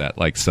because of that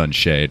like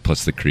sunshade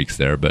plus the creeks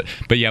there. But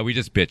yeah, we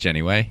just bitch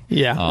anyway.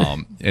 Yeah.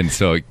 And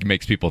so it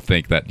makes people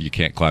think that you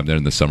can't climb there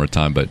in the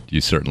summertime, but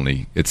it's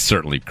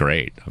certainly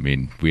great. I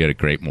mean, we had a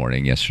great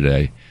morning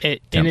yesterday,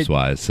 temps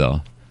wise.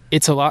 So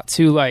it's a lot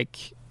too,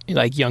 like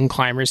young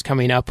climbers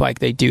coming up, like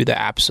they do the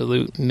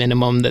absolute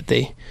minimum that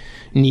they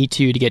need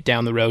to get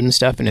down the road and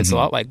stuff. And it's a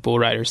lot like bull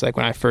riders. Like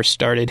when I first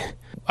started,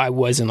 I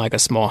was in like a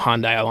small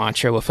Hyundai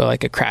Elantra with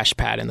like a crash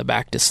pad in the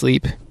back to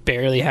sleep,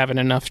 barely having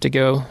enough to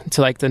go to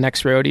like the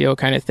next rodeo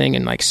kind of thing,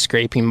 and like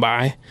scraping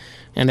by.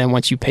 And then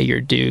once you pay your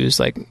dues,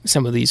 like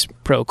some of these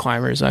pro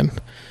climbers, I'm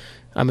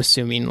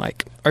assuming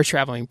like are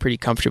traveling pretty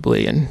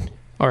comfortably and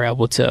are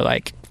able to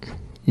like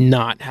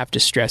not have to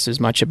stress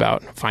as much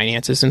about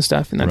finances and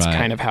stuff. And that's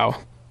kind of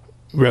how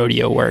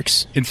rodeo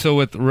works. And so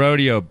with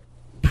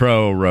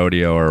pro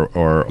rodeo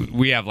or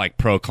we have like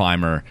pro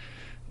climber,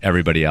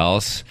 everybody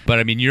else, but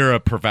I mean you're a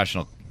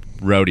professional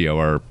rodeo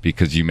or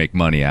because you make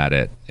money at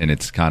it, and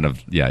it's kind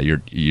of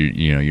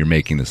you're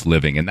making this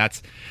living, and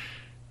that's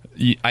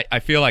I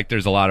feel like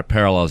there's a lot of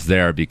parallels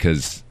there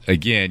because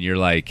again you're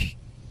like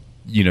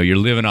you're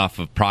living off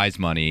of prize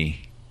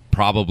money.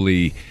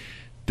 Probably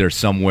there's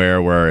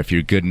somewhere where if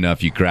you're good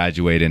enough you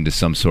graduate into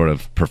some sort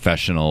of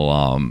professional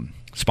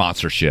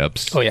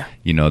sponsorships. Oh yeah.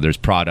 There's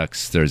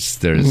products, there's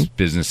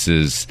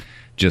businesses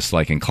just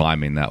like in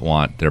climbing that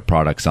want their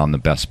products on the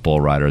best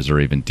bull riders or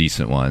even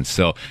decent ones.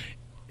 So,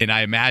 and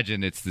I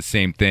imagine it's the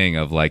same thing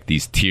of like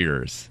these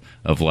tiers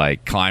of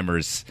like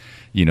climbers,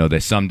 they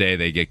someday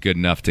they get good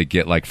enough to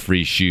get like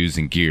free shoes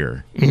and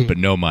gear, but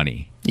no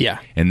money. Yeah.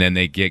 And then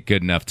they get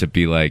good enough to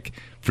be like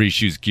free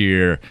shoes,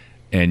 gear,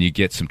 and you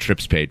get some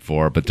trips paid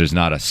for, but there's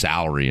not a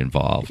salary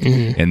involved.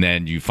 And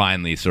then you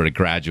finally sort of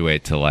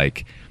graduate to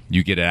like,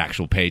 you get an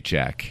actual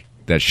paycheck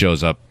that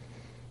shows up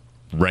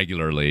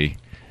regularly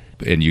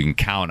and you can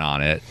count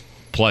on it.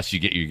 Plus you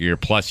get your gear,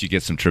 plus you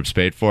get some trips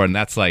paid for. And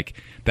that's like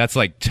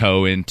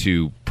toe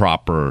into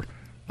proper,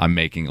 I'm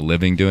making a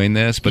living doing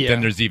this. But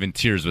then there's even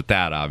tiers with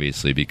that,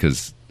 obviously,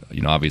 because,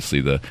 obviously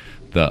the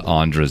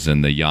Andras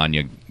and the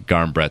Janja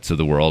Garmbretts of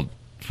the world,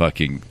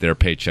 fucking their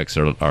paychecks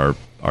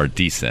are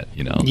decent,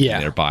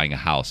 they're buying a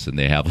house and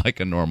they have like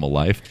a normal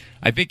life.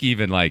 I think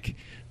even like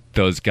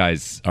those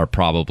guys are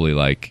probably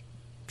like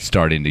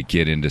starting to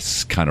get into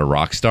kind of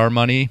rock star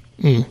money,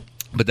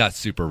 but that's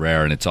super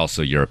rare and it's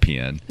also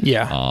European.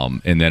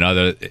 And then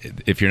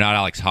if you're not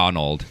Alex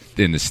Honnold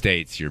in the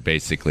States, you're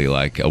basically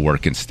like a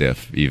working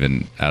stiff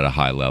even at a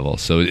high level.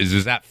 So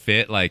does that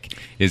fit? Like,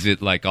 is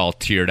it like all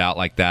tiered out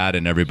like that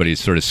and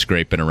everybody's sort of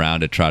scraping around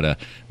to try to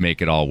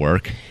make it all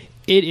work?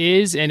 It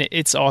is, and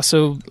it's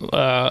also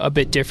a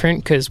bit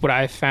different because what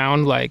I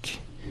found, like,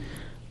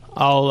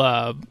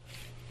 I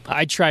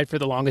tried for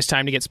the longest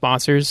time to get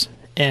sponsors,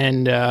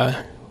 and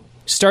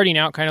starting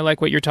out, kind of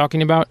like what you're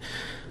talking about,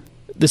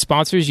 the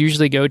sponsors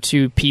usually go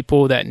to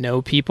people that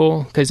know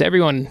people because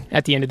everyone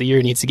at the end of the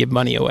year needs to give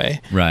money away,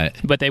 right?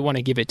 But they want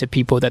to give it to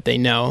people that they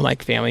know,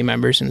 like family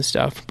members and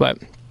stuff. But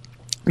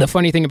the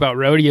funny thing about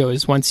rodeo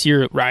is once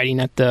you're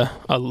riding at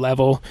a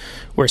level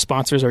where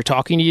sponsors are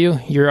talking to you,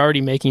 you're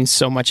already making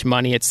so much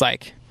money. It's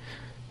like,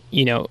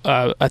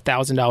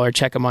 $1,000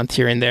 check a month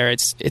here and there.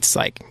 It's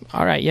like,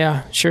 all right,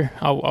 yeah, sure.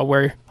 I'll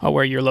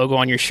wear your logo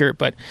on your shirt,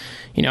 but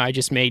I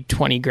just made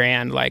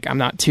 $20,000. Like, I'm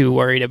not too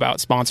worried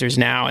about sponsors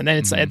now. And then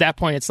it's at that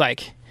point, it's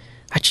like,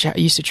 I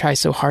used to try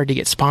so hard to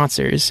get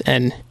sponsors,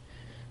 and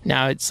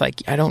now it's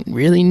like, I don't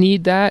really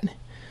need that.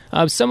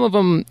 Some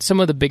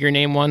of the bigger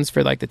name ones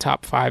for like the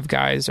top 5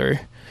 guys are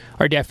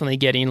definitely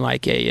getting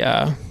like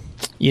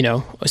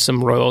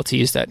some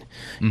royalties that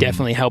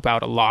definitely help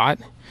out a lot.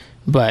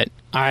 But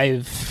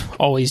I've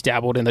always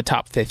dabbled in the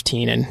top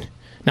 15 and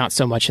not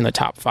so much in the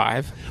top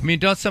 5. I mean,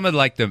 don't some of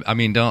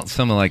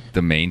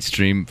the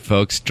mainstream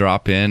folks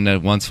drop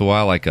in once in a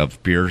while, like a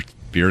beer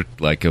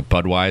like a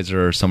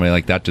Budweiser or somebody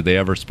like that? Do they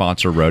ever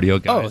sponsor rodeo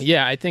guys? Oh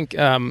yeah, I think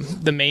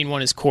the main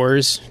one is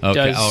Coors.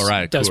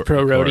 Okay. Does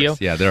pro rodeo.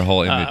 Yeah, their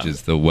whole image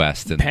is the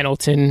West. And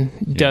Pendleton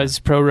does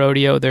pro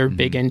rodeo. They're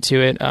big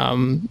into it.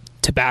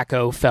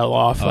 Tobacco fell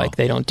off. Like,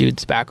 they don't do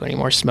tobacco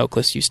anymore.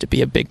 Smokeless used to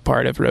be a big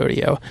part of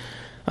rodeo.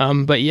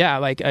 But yeah,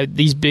 like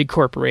these big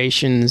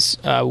corporations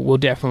will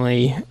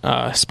definitely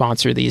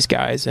sponsor these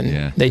guys,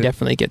 and they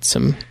definitely get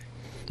some.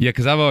 Yeah,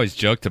 because I've always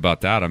joked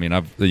about that. I mean,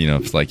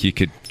 it's like you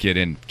could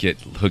get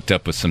hooked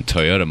up with some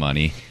Toyota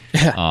money,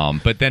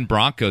 but then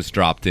Broncos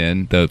dropped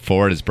in. The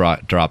Ford has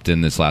dropped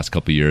in this last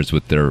couple of years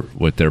with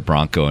their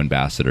Bronco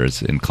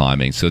ambassadors in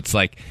climbing. So it's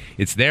like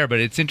it's there, but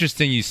it's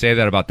interesting you say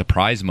that about the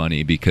prize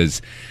money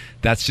because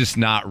that's just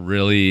not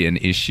really an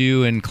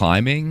issue in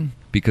climbing.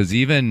 Because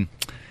even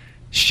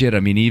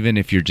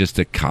if you're just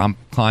a comp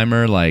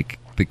climber, like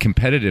the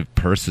competitive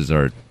purses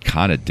are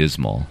kind of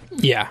dismal.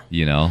 Yeah,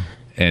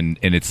 And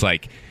it's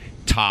like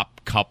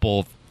top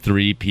couple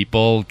 3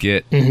 people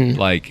get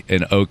like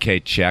an okay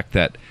check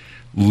that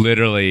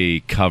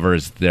literally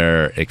covers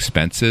their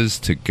expenses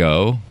to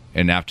go.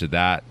 And after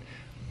that,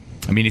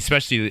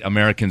 especially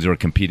Americans who are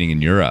competing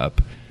in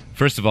Europe,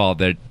 first of all,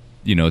 that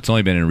it's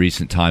only been in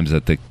recent times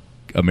that the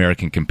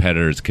American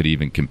competitors could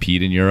even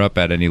compete in Europe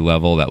at any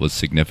level that was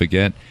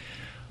significant.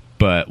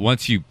 But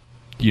once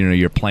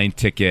your plane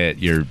ticket,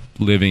 your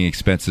living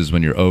expenses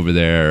when you're over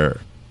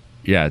there,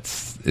 yeah,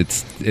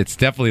 it's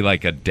definitely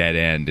like a dead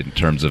end in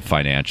terms of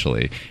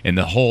financially, and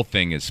the whole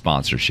thing is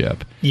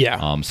sponsorship.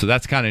 Yeah. So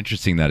that's kind of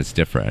interesting that it's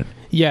different.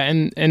 Yeah,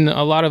 and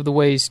a lot of the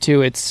ways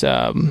too, it's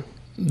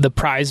the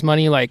prize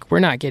money. Like, we're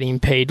not getting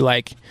paid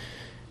like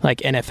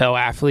NFL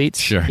athletes,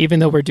 sure, even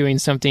though we're doing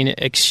something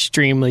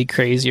extremely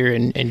crazier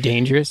and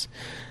dangerous.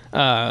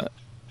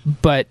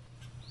 But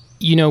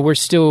we're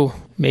still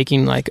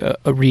making like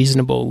a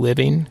reasonable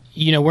living.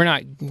 We're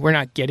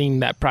not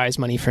getting that prize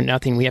money for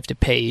nothing. We have to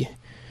pay.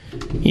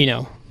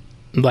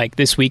 Like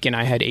this weekend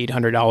I had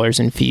 $800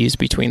 in fees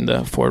between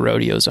the 4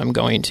 rodeos I'm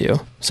going to.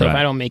 So if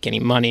I don't make any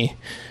money,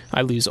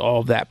 I lose all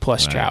of that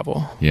plus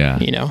travel. Yeah.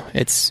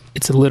 It's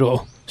a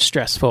little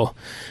stressful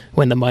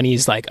when the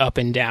money's like up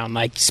and down.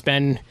 Like,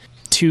 spend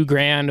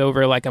 $2,000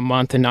 over like a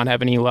month and not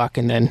have any luck,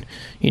 and then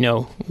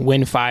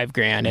win $5,000,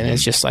 and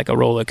it's just like a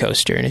roller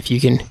coaster. And if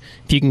you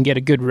can get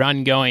a good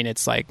run going,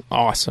 it's like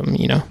awesome.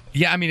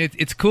 Yeah, I mean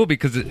it's cool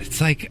because it's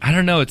like, I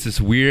don't know, it's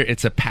this weird,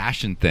 it's a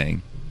passion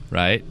thing,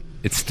 right?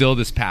 It's still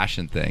this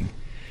passion thing.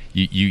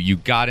 You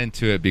got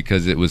into it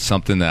because it was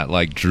something that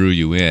like drew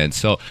you in.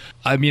 So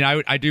I mean,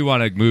 I do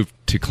want to move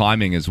to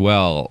climbing as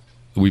well.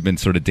 We've been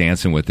sort of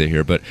dancing with it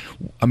here, but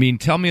I mean,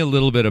 tell me a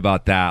little bit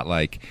about that.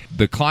 Like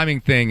the climbing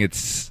thing,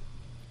 this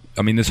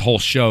whole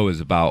show is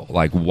about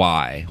like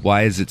why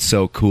is it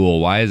so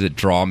cool? Why does it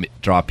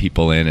draw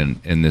people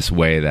in this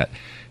way that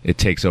it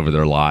takes over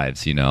their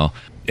lives?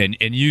 And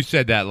you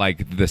said that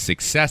like the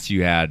success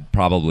you had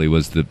probably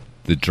was the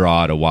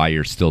draw to why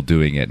you're still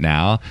doing it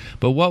now.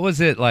 But what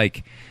was it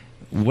like?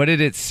 What did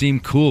it seem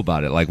cool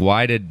about it? Like,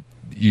 why did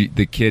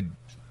the kid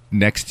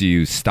next to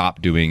you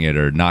stop doing it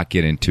or not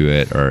get into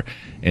it,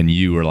 and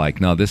you were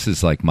like, no, this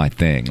is like my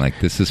thing, like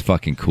this is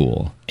fucking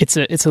cool? It's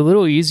a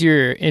little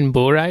easier in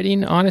bull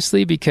riding,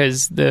 honestly,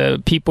 because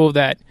the people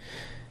that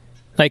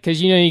like,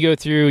 because you go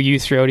through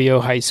youth rodeo,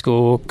 high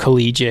school,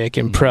 collegiate,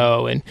 and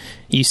pro, and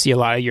you see a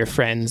lot of your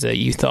friends that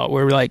you thought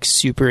were like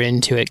super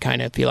into it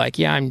kind of be like,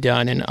 yeah, I'm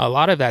done. And a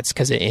lot of that's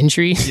because of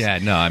injuries. Yeah,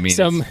 no, I mean,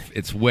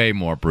 it's way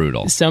more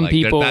brutal. Some like,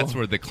 people, that's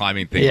where the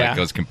climbing thing like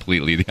goes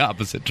completely the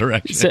opposite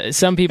direction. So,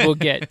 some people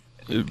get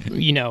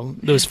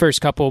those first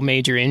couple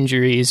major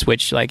injuries,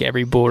 which like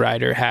every bull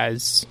rider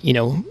has,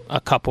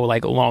 a couple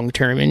like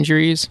long-term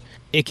injuries.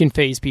 It can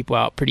phase people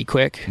out pretty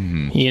quick,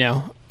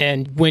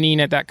 and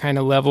winning at that kind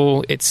of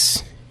level,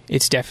 it's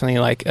definitely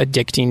like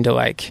addicting to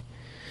like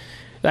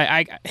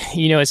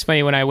it's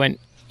funny, when I went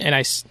and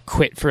I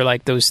quit for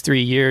like those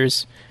 3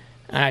 years,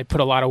 and I'd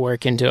put a lot of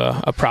work into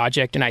a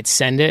project and I'd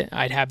send it,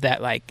 I'd have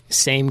that like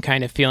same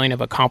kind of feeling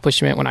of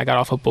accomplishment when I got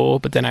off a bull,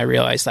 but then I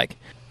realized like,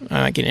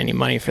 I'm not getting any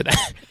money for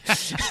that.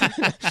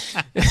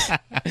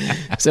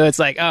 So it's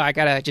like, I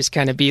gotta just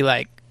kind of be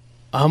like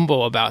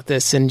humble about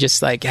this and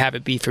just like have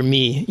it be for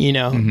me,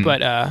 But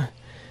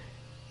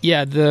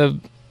the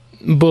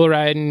bull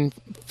riding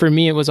for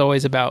me, it was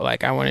always about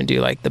like, I want to do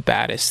like the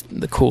baddest,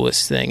 the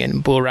coolest thing,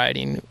 and bull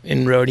riding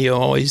in rodeo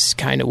always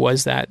kind of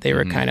was that. They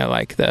were kind of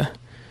like the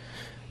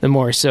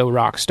more so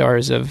rock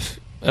stars of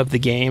the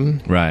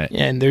game, right?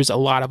 And there's a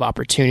lot of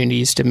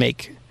opportunities to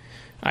make.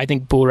 I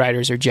think bull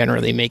riders are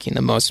generally making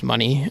the most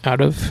money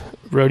out of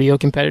rodeo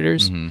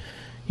competitors, and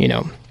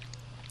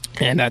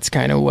that's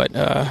kind of what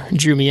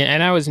drew me in.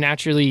 And I was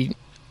naturally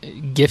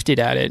gifted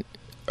at it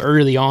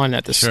early on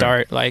at the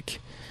start. Like,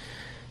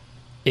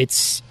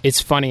 it's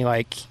funny,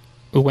 like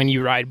when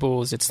you ride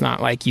bulls, it's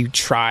not like you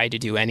try to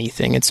do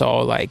anything. It's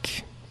all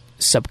like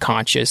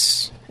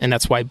subconscious, and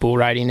that's why bull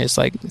riding is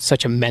like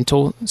such a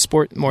mental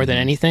sport more than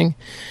anything.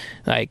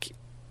 Like,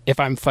 if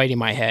I'm fighting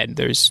my head,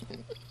 there's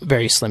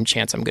very slim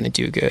chance I'm going to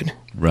do good.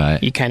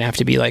 Right. You kind of have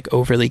to be like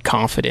overly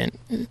confident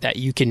that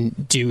you can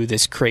do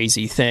this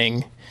crazy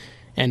thing,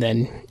 and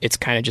then it's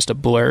kind of just a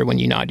blur. When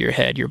you nod your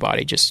head, your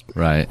body just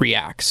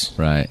reacts.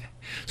 Right.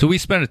 So we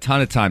spent a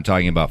ton of time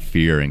talking about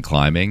fear and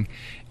climbing.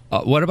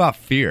 What about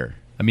fear?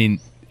 I mean,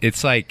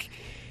 it's like,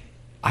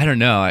 I don't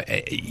know.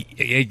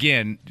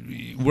 Again,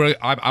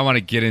 I want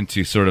to get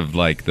into sort of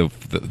like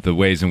the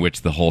ways in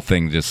which the whole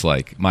thing, just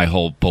like my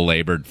whole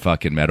belabored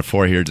fucking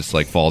metaphor here, just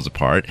like falls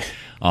apart.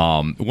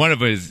 One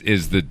of it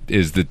is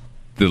the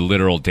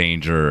literal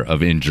danger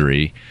of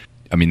injury.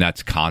 I mean,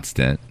 that's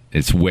constant.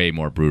 It's way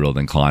more brutal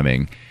than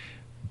climbing.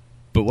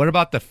 But what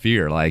about the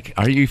fear? Like,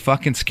 are you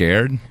fucking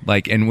scared?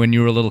 Like, and when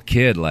you were a little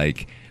kid,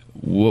 like,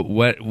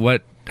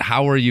 what?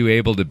 How were you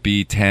able to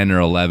be 10 or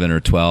 11 or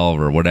 12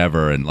 or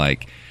whatever, and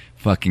like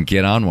fucking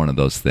get on one of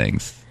those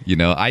things?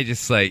 I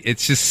just like,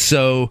 it's just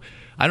so.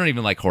 I don't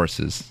even like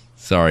horses.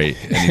 Sorry,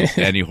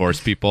 any horse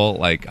people.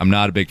 Like, I'm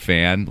not a big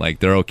fan. Like,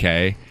 they're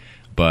okay,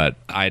 but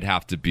I'd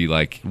have to be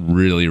like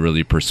really,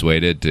 really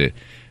persuaded to.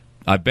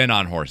 I've been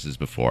on horses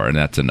before, and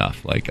that's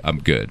enough. Like, I'm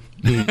good.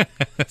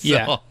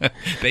 Yeah.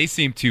 They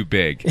seem too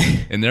big,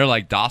 and they're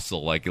like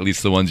docile, like at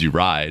least the ones you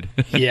ride.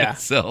 Yeah.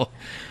 So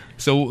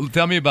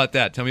tell me about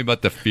that. Tell me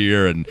about the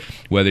fear, and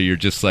whether you're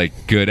just like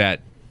good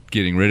at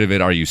getting rid of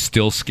it. Are you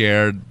still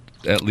scared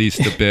at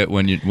least a bit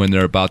when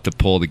they're about to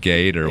pull the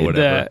gate or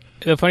whatever?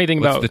 The funny thing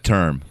What's about the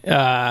term?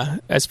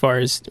 As far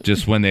as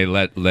just when they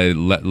let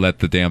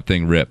the damn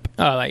thing rip.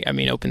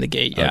 Open the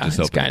gate. Yeah, just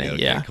it's kind of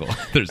yeah. Cool.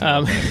 There's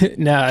no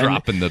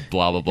dropping the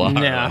blah blah blah.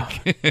 No,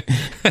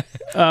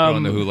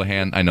 throwing the hula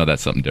hand. I know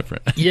that's something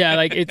different. Yeah,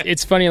 like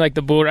it's funny, like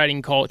the bull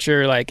riding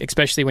culture, like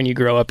especially when you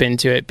grow up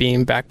into it,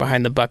 being back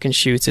behind the buck and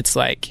shoots. It's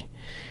like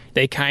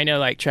they kind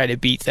of like try to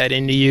beat that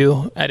into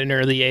you at an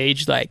early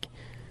age, like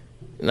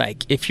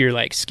if you're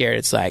like scared,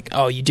 it's like,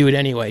 oh, you do it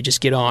anyway,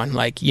 just get on,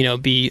 like,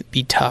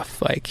 be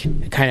tough, like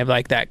kind of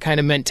like that kind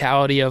of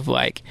mentality of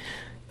like,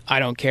 I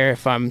don't care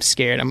if I'm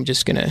scared, I'm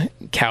just gonna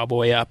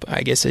cowboy up,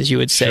 I guess, as you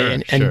would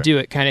say, and do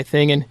it kind of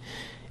thing. And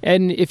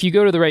And if you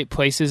go to the right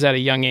places at a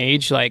young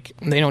age, like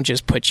they don't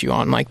just put you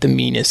on like the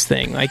meanest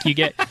thing. Like you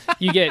get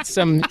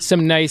some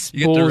nice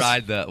you bulls. get to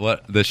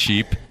ride the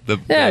sheep. You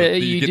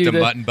get do the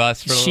mutton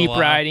bus for a sheep little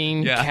while.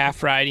 riding,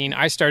 calf riding.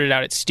 I started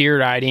out at steer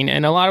riding,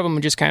 and a lot of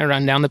them just kind of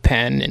run down the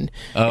pen, and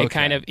it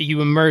kind of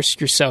you immerse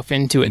yourself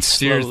into it. And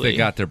steers slowly. That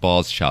got their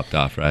balls chopped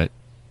off, right?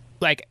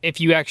 Like if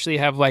you actually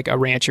have like a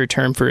rancher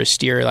term for a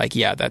steer, like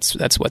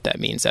that's what that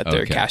means, that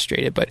they're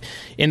castrated. But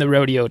in the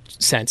rodeo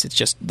sense, it's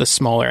just the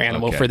smaller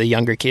animal for the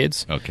younger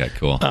kids. Okay,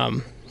 cool.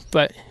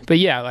 But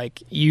yeah,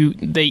 like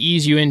they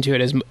ease you into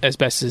it as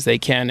best as they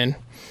can,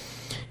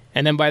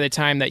 and then by the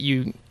time that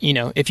you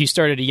know, if you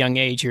start at a young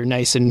age, you're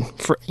nice and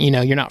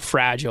you're not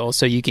fragile,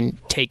 so you can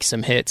take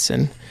some hits.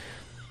 And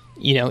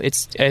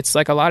it's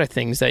like a lot of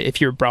things that if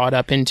you're brought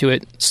up into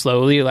it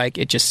slowly, like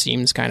it just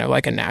seems kind of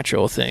like a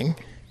natural thing.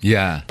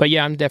 Yeah. But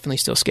yeah, I'm definitely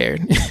still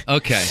scared.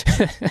 Okay.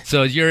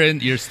 So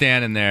you're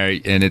standing there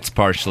and it's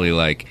partially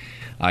like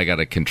I got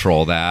to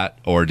control that,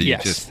 or do you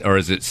or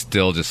is it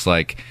still just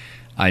like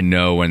I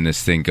know when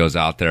this thing goes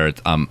out there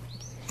I'm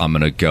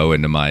going to go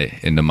into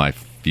my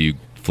fugue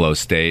flow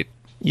state?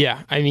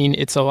 Yeah. I mean,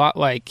 it's a lot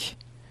like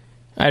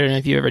I don't know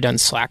if you've ever done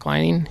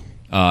slacklining.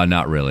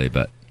 Not really,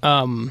 but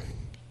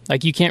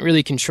like you can't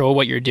really control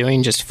what you're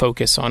doing, just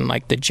focus on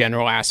like the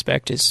general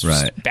aspect is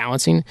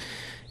balancing.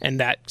 And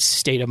that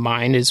state of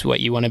mind is what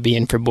you want to be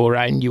in for bull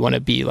riding. You want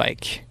to be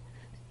like,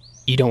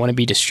 you don't want to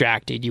be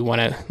distracted. You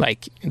want to,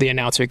 like, the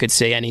announcer could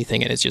say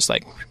anything and it's just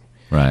like,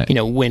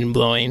 wind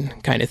blowing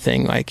kind of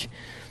thing. Like,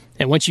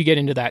 and once you get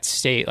into that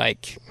state,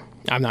 like,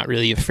 I'm not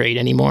really afraid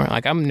anymore.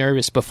 Like, I'm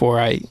nervous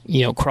before I,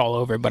 crawl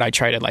over, but I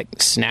try to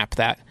like snap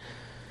that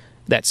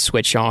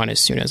switch on as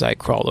soon as I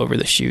crawl over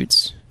the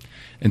chutes.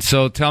 And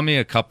so tell me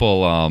a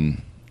couple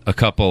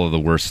of the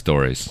worst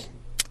stories.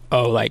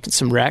 Oh, like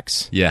some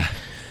wrecks? Yeah.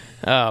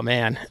 Oh,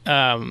 man.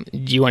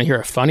 Do you want to hear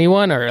a funny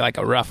one or like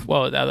a rough?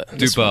 Well,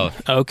 do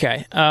both. One.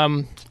 Okay.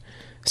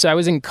 So I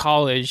was in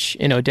college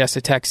in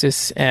Odessa,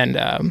 Texas,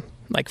 and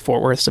like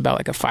Fort Worth's about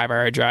like a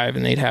 5-hour drive,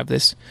 and they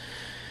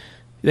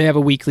have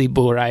a weekly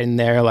bull ride in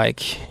there.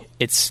 Like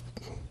it's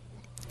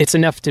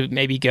enough to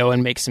maybe go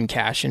and make some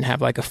cash and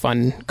have like a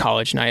fun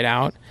college night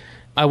out.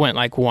 I went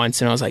like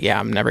once and I was like, yeah,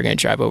 I'm never going to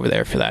drive over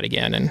there for that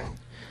again. And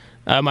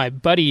my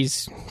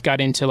buddies got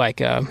into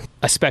like a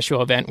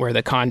special event where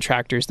the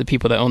contractors, the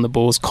people that own the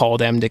bulls, call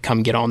them to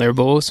come get on their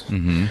bulls.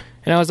 Mm-hmm.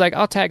 And I was like,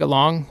 I'll tag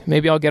along.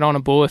 Maybe I'll get on a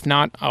bull. If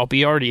not, I'll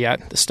be already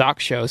at the stock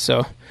show.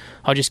 So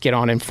I'll just get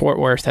on in Fort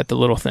Worth at the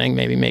little thing,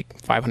 maybe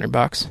make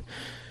 $500.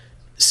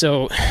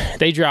 So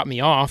they drop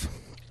me off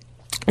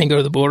and go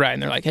to the bull ride.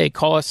 And they're like, hey,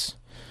 call us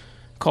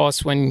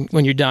when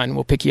you're done.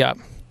 We'll pick you up.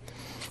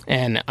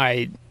 And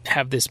I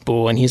have this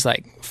bull and he's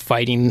like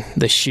fighting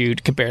the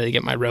chute, could barely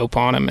get my rope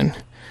on him. And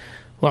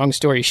long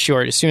story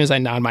short, as soon as I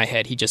nod my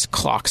head, he just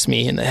clocks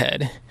me in the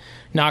head,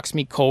 knocks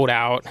me cold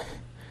out.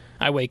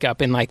 I wake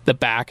up in like the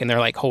back and they're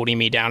like holding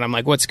me down. I'm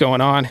like, what's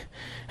going on?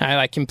 And I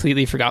like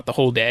completely forgot the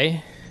whole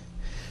day.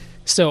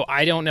 So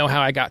I don't know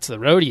how I got to the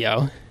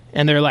rodeo.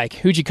 And they're like,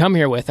 who'd you come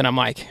here with? And I'm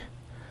like,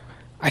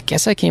 I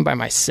guess I came by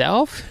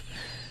myself.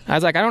 I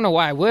was like, I don't know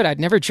why I would. I'd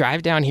never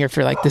drive down here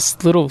for like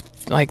this little,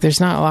 like there's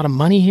not a lot of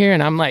money here.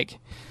 And I'm like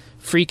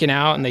freaking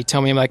out. And they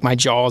tell me like my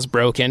jaw is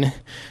broken.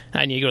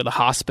 I need to go to the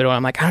hospital.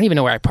 I'm like, I don't even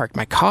know where I parked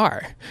my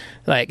car.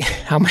 Like,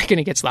 how am I going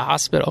to get to the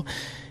hospital?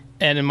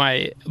 And then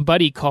my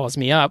buddy calls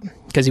me up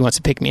because he wants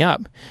to pick me up.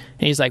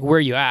 And he's like, where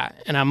are you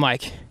at? And I'm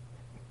like,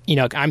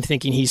 I'm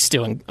thinking he's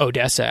still in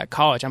Odessa at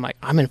college. I'm like,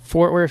 I'm in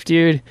Fort Worth,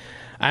 dude.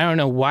 I don't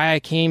know why I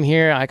came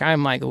here. Like,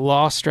 I'm like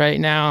lost right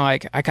now.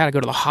 Like, I got to go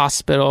to the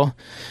hospital.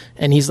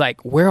 And he's like,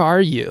 where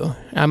are you?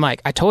 I'm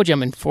like, I told you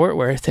I'm in Fort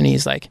Worth. And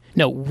he's like,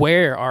 no,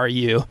 where are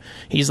you?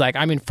 He's like,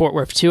 I'm in Fort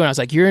Worth too. And I was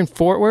like, you're in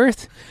Fort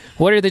Worth?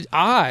 What are the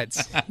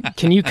odds?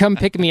 Can you come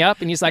pick me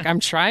up? And he's like, I'm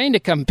trying to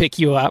come pick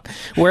you up.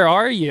 Where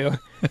are you?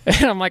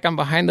 And I'm like, I'm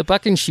behind the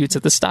bucking chutes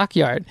at the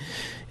stockyard.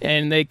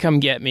 And they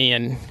come get me,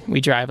 and we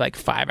drive like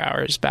 5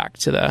 hours back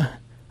to the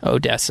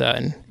Odessa,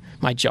 and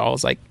my jaw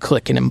was like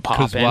clicking and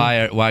popping.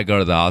 Why go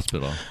to the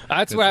hospital?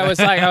 That's what I was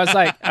like.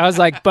 I was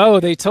like,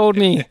 Bo, they told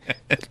me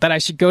that I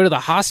should go to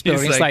the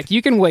hospital. He's like,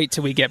 you can wait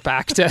till we get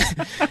back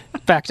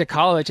to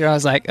college. And I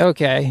was like,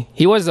 okay.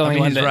 He was the only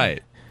one. He's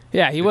right.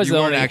 Yeah, he was the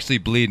only. You weren't actually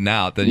bleeding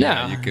out, then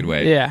yeah, you could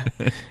wait. Yeah.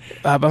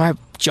 But my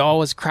jaw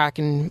was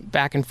cracking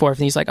back and forth,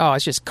 and he's like, oh,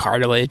 it's just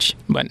cartilage.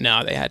 But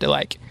no, they had to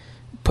like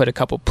put a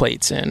couple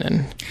plates in.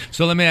 And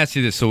so let me ask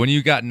you this. So when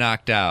you got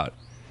knocked out,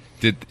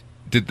 did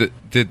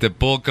the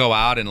bull go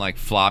out and like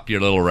flop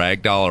your little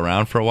rag doll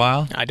around for a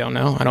while? I don't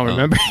know. I don't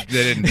remember.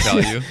 They didn't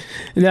tell you?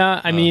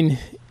 No, I mean,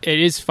 it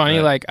is funny.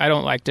 Right. Like, I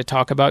don't like to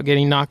talk about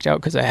getting knocked out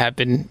because I have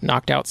been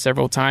knocked out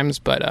several times,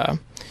 but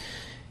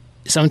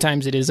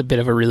sometimes it is a bit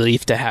of a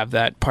relief to have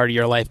that part of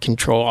your life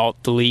Control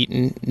Alt Delete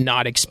and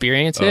not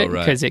experience it,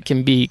 because it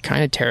can be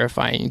kind of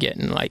terrifying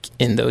getting like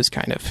in those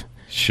kind of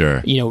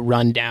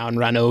run down,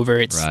 run over.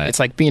 It's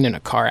like being in a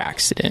car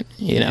accident,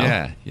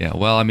 Yeah.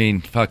 Well, I mean,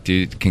 fuck,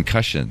 dude,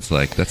 concussions,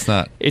 like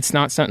it's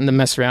not something to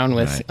mess around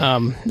with.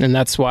 Right. And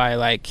that's why,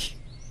 like,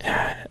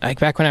 like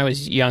back when I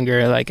was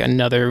younger, like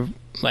another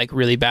like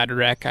really bad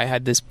wreck. I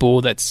had this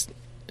bull that's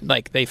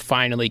like they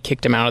finally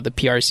kicked him out of the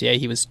PRCA.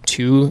 He was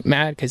too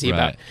mad because he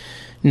about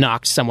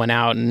knocked someone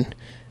out, and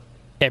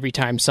every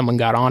time someone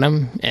got on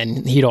him,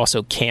 and he'd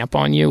also camp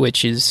on you,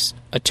 which is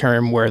a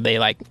term where they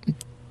like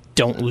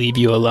don't leave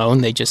you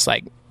alone. They just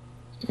like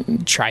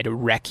try to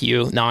wreck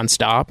you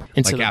nonstop.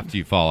 And like so after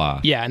you fall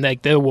off. Yeah, and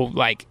like they will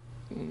like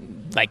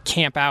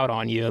camp out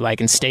on you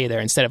like and stay there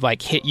instead of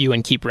like hit you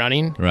and keep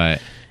running. Right.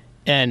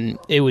 And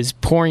it was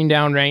pouring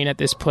down rain at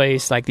this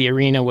place. Like the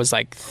arena was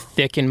like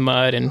thick in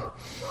mud, and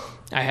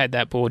I had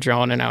that bull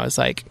drawn, and I was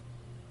like,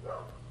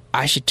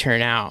 I should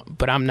turn out,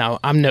 but I'm no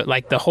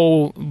like the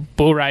whole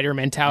bull rider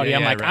mentality.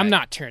 I'm like, right. I'm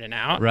not turning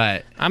out.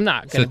 Right. I'm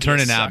not going to. So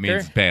turning out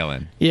means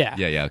bailing. Yeah.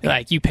 Yeah. Okay.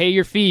 Like you pay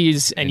your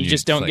fees and you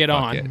just don't get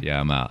on. It.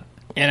 Yeah, I'm out.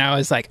 And I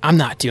was like, I'm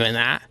not doing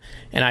that.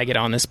 And I get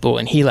on this bull,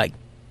 and he like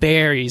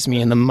buries me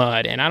in the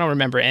mud, and I don't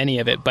remember any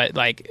of it, but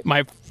like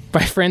my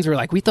friends were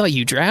like, we thought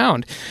you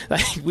drowned.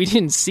 Like we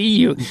didn't see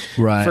you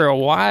for a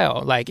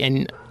while. Like,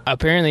 and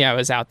apparently I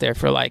was out there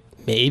for like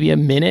maybe a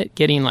minute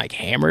getting like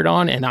hammered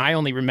on, and I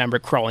only remember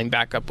crawling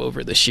back up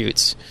over the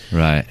chutes.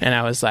 Right. And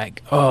I was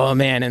like, oh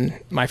man. And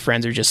my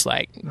friends are just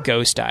like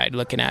ghost-eyed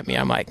looking at me.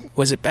 I'm like,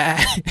 was it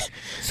bad?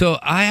 So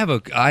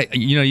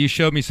you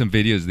showed me some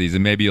videos of these,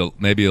 and maybe you'll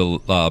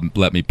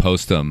let me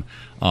post them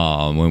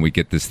when we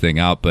get this thing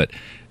out. But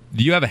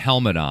do you have a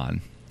helmet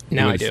on?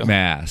 No, I do.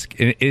 Mask.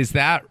 Is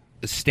that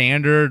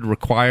standard,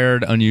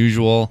 required,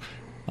 unusual?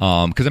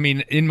 Because I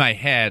mean, in my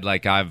head,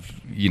 like I've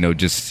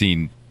just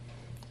seen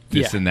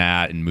this and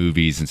that in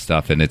movies and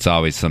stuff, and it's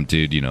always some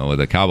dude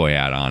with a cowboy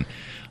hat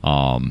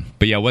on.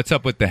 But yeah, what's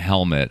up with the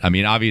helmet? I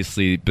mean,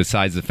 obviously,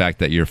 besides the fact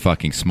that you're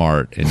fucking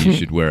smart and you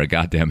should wear a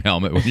goddamn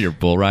helmet when you're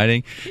bull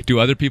riding, do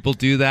other people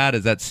do that?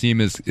 Is that seen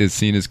as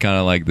kind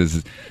of like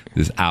this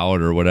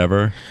out or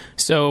whatever?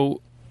 So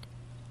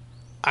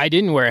I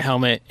didn't wear a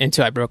helmet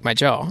until I broke my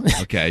jaw.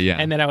 Okay, yeah.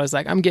 And then I was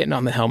like, I'm getting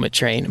on the helmet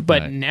train.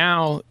 But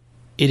now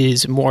it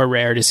is more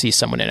rare to see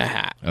someone in a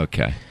hat.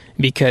 Okay.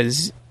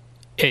 Because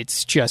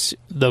it's just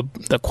the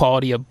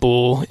quality of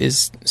bull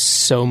is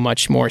so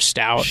much more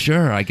stout.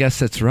 Sure, I guess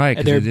that's right.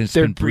 They're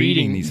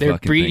breeding these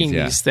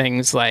these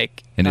things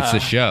like, and it's a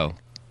show.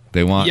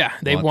 They want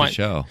the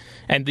show.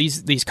 And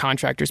these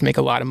contractors make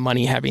a lot of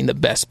money having the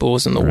best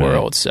bulls in the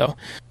world. So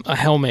a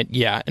helmet,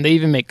 and they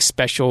even make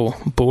special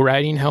bull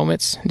riding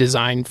helmets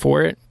designed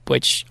for it,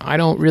 which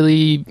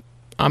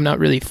I'm not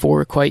really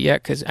for quite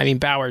yet, because I mean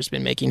Bauer's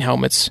been making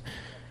helmets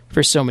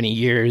for so many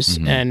years,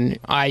 and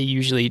I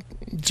usually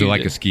do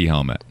a ski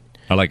helmet.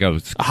 Or like a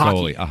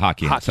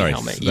hockey helmet. Sorry,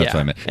 helmet. That's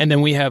what I meant. And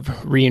then we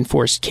have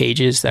reinforced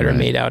cages that are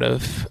made out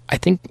of, I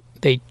think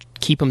they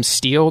keep them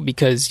steel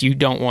because you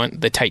don't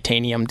want the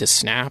titanium to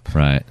snap.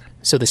 Right.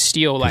 So the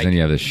steel, like then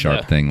you have this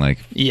sharp thing like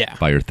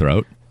by your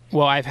throat.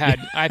 Well, I've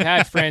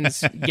had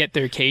friends get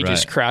their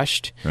cages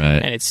crushed,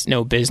 and it's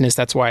no business.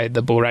 That's why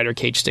the bull rider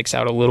cage sticks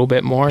out a little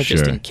bit more,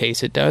 just in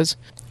case it does.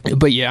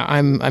 But yeah,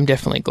 I'm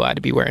definitely glad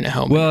to be wearing a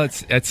helmet. Well,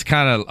 it's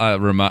kind of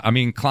I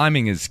mean,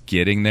 climbing is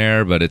getting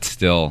there, but I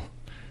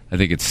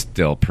think it's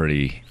still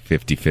pretty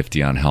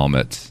 50-50 on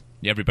helmets.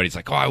 Everybody's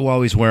like, oh, I will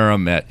always wear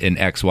them in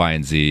X, Y,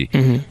 and Z,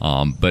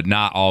 but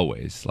not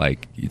always.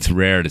 Like, it's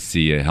rare to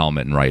see a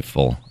helmet and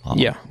rifle.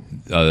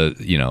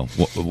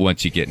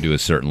 Once you get into a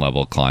certain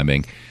level of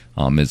climbing,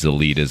 as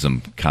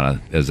elitism kind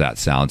of as that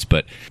sounds.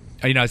 But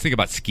I was thinking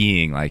about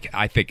skiing. Like,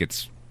 I think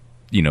it's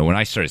when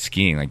I started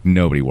skiing, like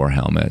nobody wore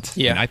helmets.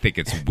 Yeah, and I think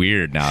it's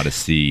weird now to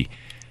see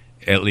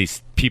at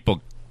least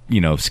people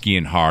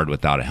skiing hard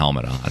without a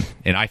helmet on.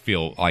 And I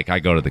feel like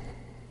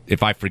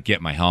if I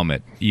forget my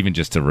helmet, even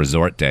just a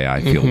resort day, I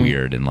feel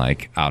weird and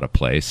like out of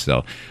place.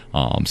 So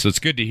it's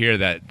good to hear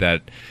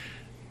that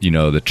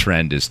the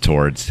trend is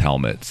towards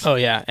helmets. Oh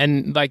yeah,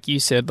 and like you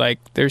said, like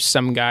there's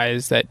some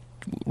guys that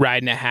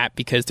ride in a hat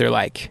because they're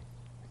like,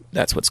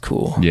 that's what's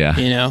cool. Yeah,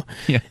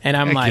 Yeah, and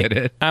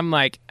I'm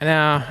like,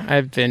 nah,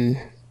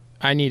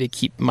 I need to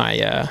keep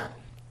my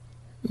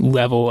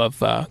level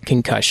of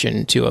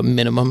concussion to a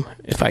minimum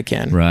if I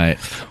can. Right.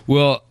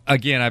 Well,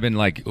 again, I've been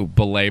like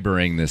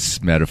belaboring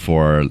this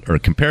metaphor or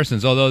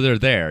comparisons, although they're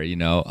there,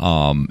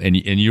 and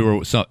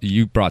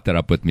you brought that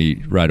up with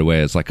me right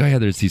away. It's like, oh yeah,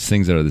 there's these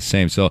things that are the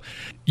same. So,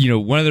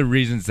 one of the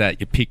reasons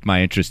that it piqued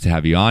my interest to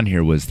have you on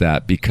here was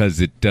that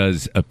because it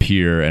does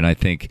appear, and I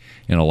think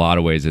in a lot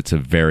of ways it's a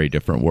very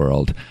different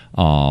world.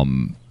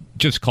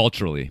 Just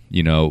culturally,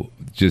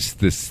 just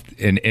this,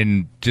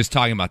 and just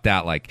talking about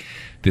that, like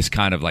this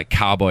kind of like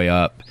cowboy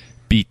up,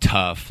 be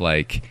tough,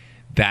 like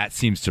that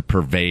seems to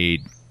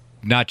pervade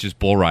not just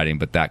bull riding,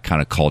 but that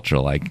kind of culture,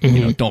 like,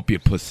 don't be a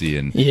pussy.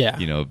 And,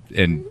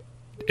 and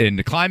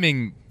the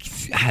climbing,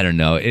 I don't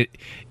know,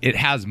 it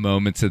has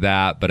moments of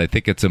that, but I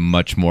think it's a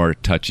much more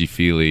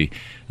touchy-feely,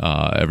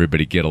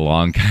 everybody get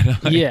along kind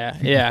of. Like.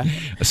 Yeah.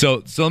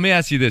 So let me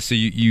ask you this. So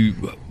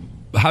you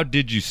how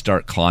did you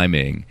start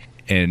climbing?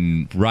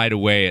 And right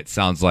away, it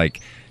sounds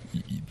like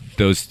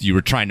you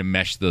were trying to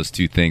mesh those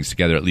two things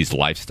together, at least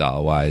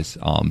lifestyle wise.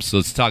 So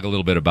let's talk a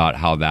little bit about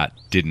how that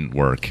didn't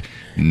work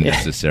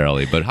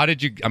necessarily. But how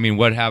did you? I mean,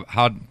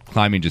 how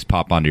climbing just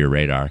pop onto your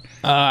radar?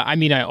 I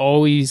mean, I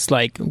always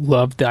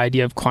loved the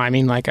idea of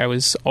climbing. Like I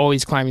was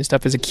always climbing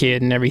stuff as a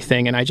kid and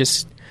everything. And I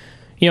just,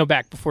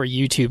 back before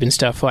YouTube and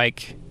stuff,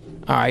 like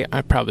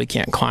I probably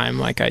can't climb.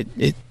 Like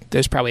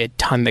there's probably a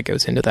ton that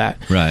goes into that.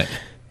 Right.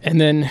 And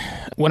then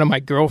one of my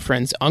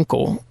girlfriend's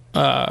uncle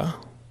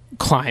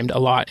climbed a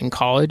lot in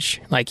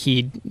college. Like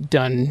he'd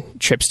done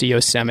trips to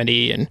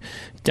Yosemite and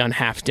done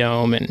Half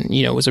Dome and,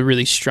 was a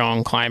really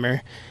strong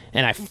climber.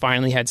 And I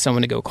finally had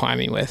someone to go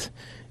climbing with.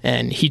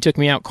 And he took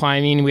me out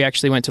climbing. We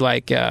actually went to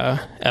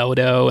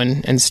Eldo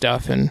and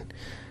stuff. And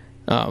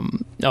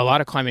a lot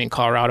of climbing in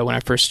Colorado when I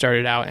first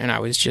started out. And I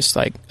was just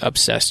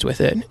obsessed with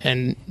it.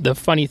 And the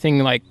funny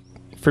thing,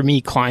 for me,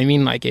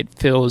 climbing, it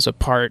fills a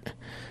part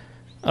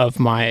of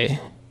my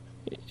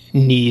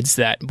needs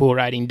that bull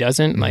riding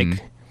doesn't.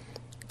 Mm-hmm.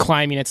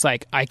 Climbing, it's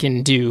I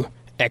can do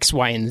X,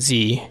 Y, and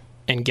Z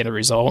and get a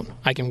result.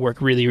 I can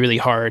work really, really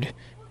hard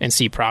and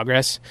see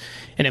progress.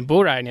 And in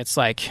bull riding, it's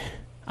I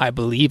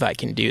believe I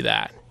can do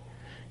that.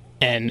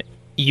 And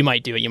you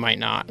might do it, you might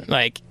not.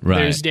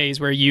 There's days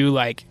where you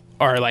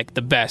are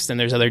the best, and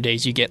there's other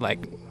days you get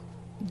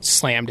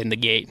slammed in the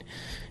gate,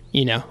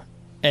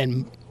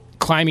 And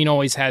climbing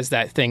always has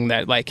that thing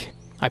that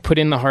I put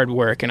in the hard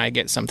work and I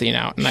get something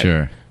out. And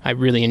sure. I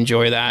really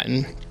enjoy that.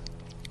 And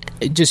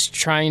just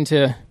trying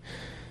to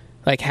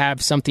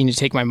have something to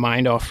take my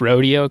mind off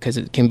rodeo, because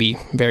it can be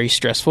very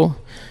stressful.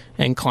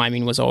 And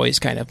climbing was always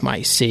kind of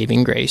my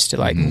saving grace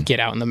to get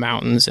out in the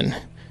mountains and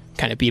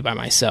kind of be by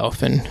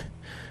myself and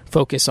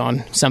focus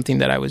on something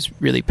that I was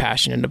really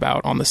passionate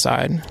about on the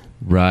side.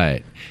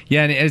 Right.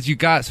 Yeah. And as you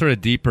got sort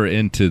of deeper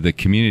into the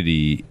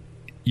community,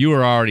 you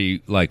were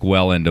already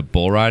well into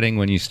bull riding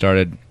when you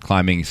started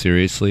climbing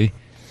seriously.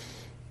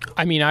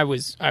 I mean, I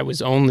was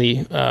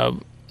only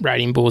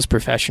riding bulls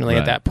professionally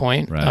at that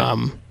point.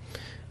 Right.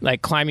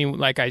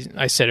 Climbing,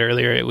 I said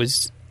earlier, it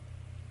was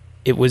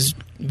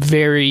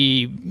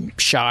very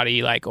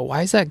shoddy.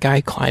 Why is that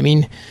guy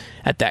climbing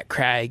at that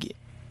crag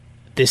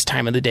this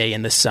time of the day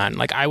in the sun?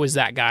 I was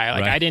that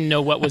guy. I didn't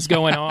know what was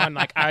going on.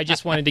 I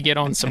just wanted to get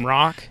on some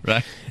rock.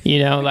 Right.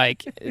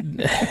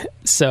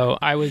 So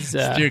I was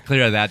steer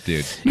clear of that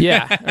dude.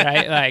 Yeah.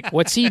 Right.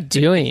 What's he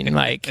doing?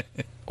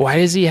 Why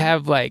does he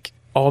have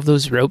all of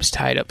those ropes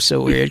tied up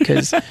so weird?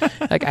 Because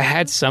I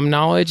had some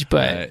knowledge,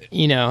 but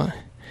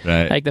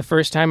right. The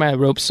first time I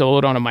rope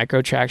soloed on a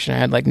micro traction, I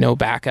had no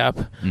backup.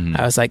 Mm-hmm.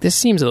 I was this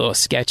seems a little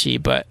sketchy,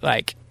 but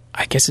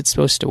I guess it's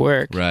supposed to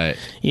work. Right.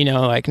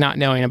 Not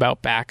knowing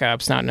about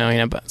backups, not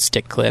knowing about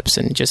stick clips,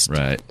 and just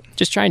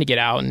trying to get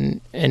out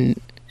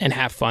and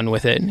have fun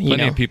with it.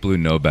 Plenty of people who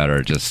know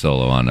better just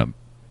solo on a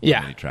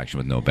yeah traction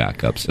with no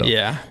backup. So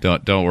yeah,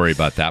 don't worry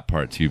about that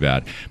part too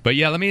bad. But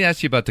yeah, let me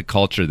ask you about the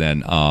culture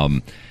then.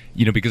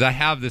 Because I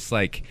have this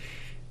I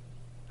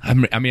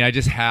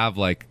just have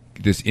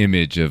this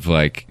image of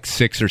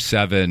 6 or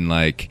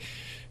 7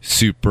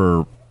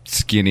 super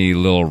skinny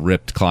little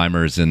ripped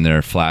climbers in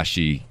their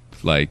flashy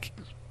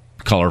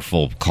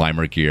colorful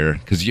climber gear,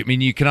 because you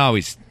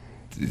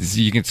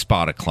can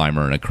spot a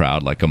climber in a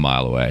crowd a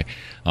mile away,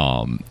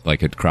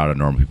 a crowd of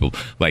normal people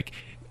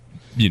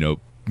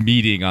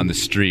meeting on the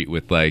street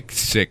with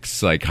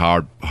 6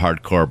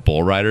 hardcore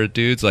bull rider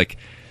dudes.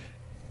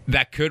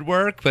 That could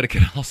work, but it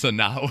could also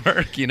not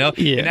work, Yeah.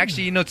 And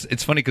actually,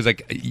 it's funny because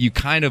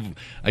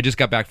I just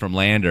got back from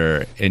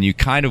Lander, and you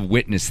kind of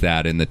witnessed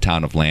that in the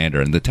town of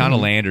Lander. And the town of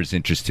Lander is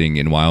interesting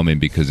in Wyoming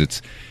because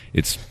it's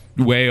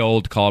way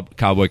old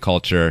cowboy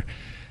culture,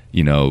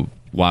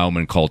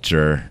 Wyoming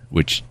culture,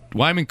 which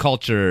Wyoming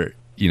culture,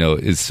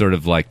 is sort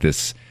of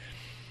this.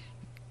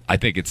 I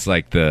think it's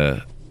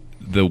the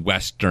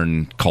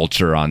Western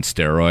culture on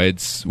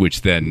steroids,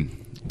 which then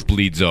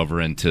bleeds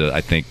over into, I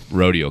think,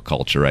 rodeo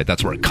culture, right?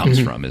 That's where it comes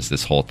from, is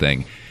this whole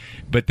thing.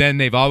 But then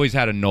they've always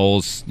had a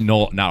Knowles,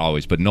 not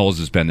always, but Knowles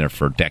has been there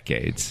for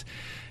decades.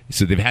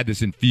 So they've had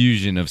this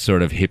infusion of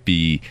sort of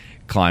hippie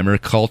climber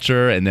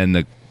culture, and then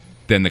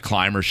the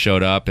climbers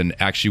showed up, and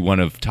actually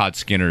one of Todd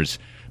Skinner's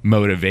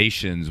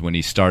motivations when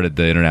he started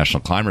the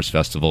International Climbers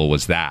Festival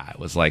was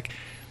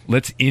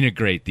let's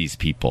integrate these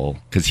people,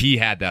 because he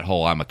had that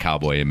whole I'm a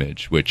cowboy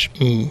image, which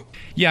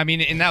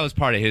and that was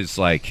part of his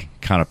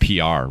kind of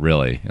PR,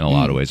 really, in a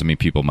lot of ways.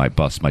 People might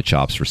bust my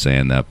chops for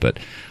saying that, but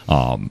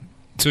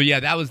so yeah,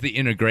 that was the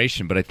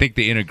integration. But I think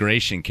the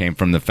integration came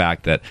from the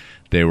fact that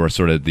they were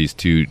sort of these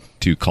two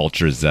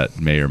cultures that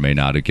may or may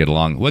not get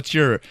along. What's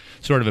your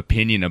sort of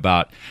opinion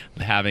about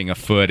having a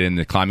foot in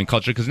the climbing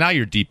culture? Because now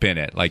you're deep in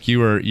it. You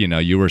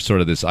were sort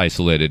of this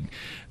isolated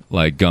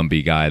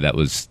Gumby guy that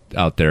was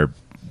out there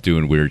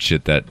doing weird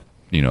shit that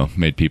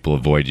made people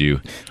avoid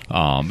you,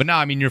 but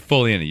now you're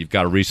fully in it. You've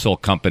got a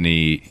resole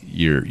company.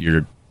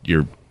 You're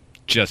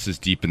just as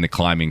deep in the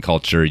climbing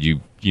culture. You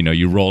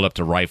rolled up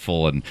to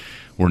Rifle and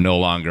were no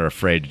longer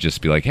afraid to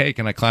just be hey,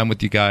 can I climb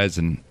with you guys?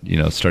 And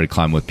started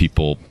climbing with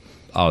people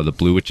out of the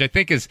blue, which I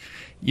think is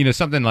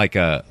something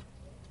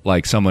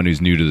like someone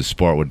who's new to the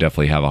sport would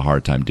definitely have a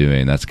hard time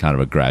doing. That's kind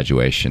of a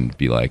graduation to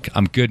be like,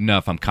 I'm good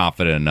enough, I'm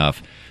confident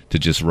enough to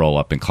just roll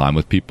up and climb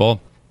with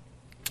people.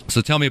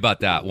 So tell me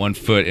about that. 1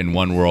 foot in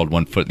one world,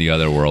 1 foot in the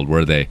other world,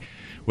 where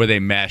they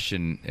mesh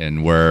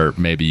and where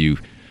maybe you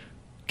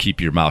keep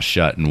your mouth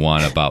shut in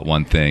one about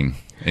one thing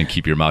and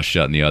keep your mouth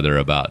shut in the other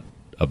about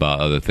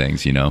other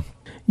things, you know?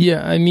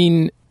 Yeah, I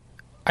mean,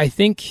 I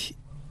think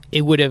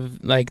it would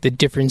have, like, the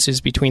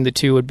differences between the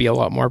two would be a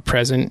lot more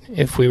present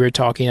if we were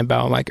talking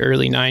about, like,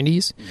 early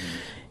 90s.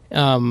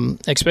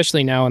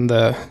 Especially now in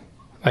the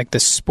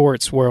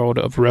sports world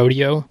of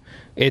rodeo,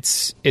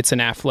 it's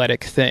an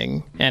athletic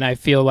thing. And I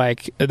feel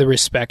like the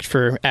respect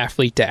for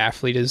athlete to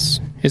athlete is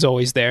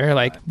always there.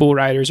 Like, bull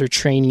riders are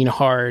training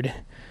hard,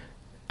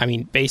 I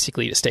mean,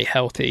 basically to stay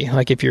healthy.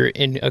 Like, if you're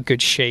in a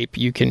good shape,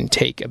 you can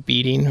take a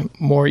beating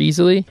more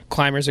easily.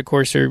 Climbers, of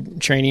course, are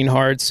training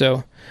hard,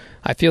 so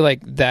I feel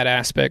like that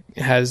aspect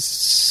has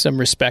some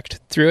respect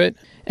through it.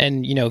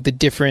 And, you know, the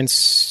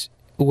difference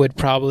would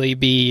probably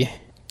be,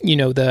 you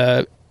know,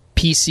 the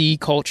PC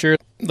culture.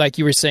 Like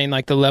you were saying,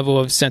 like, the level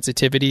of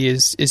sensitivity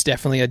is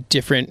definitely a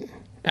different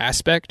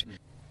aspect.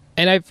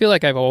 And I feel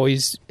like I've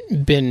always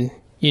been,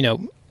 you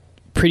know,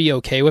 pretty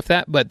okay with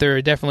that, but there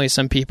are definitely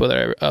some people that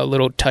are a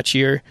little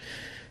touchier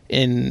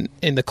in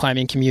the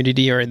climbing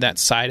community or in that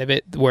side of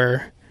it,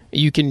 where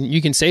you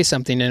can say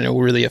something and it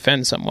will really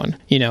offend someone,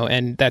 you know,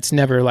 and that's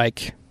never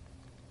like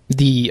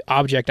the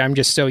object. I'm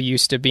just so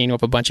used to being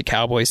with a bunch of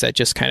cowboys that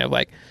just kind of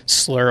like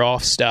slur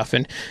off stuff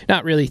and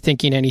not really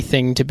thinking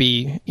anything to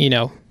be, you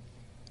know,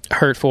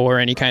 hurtful or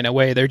any kind of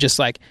way. They're just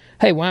like,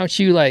 hey, why don't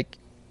you like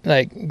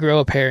grow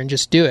a pair and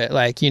just do it?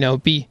 Like, you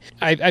know,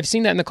 I've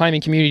seen that in the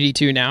climbing community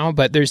too now,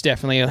 but there's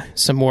definitely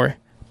some more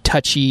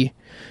touchy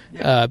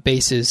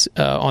bases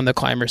on the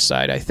climber's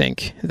side. I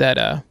think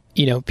that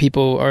you know,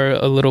 people are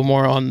a little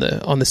more on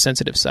the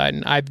sensitive side,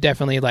 and I've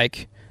definitely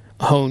like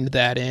honed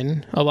that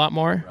in a lot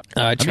more.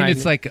 I mean,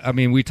 it's like, I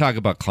mean, we talk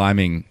about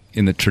climbing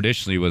in the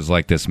traditionally was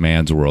like this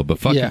man's world, but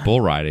fucking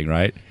bull riding,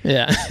 right?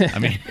 Yeah. I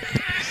mean,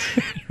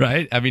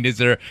 right? I mean,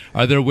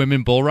 are there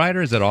women bull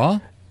riders at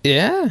all?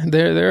 Yeah,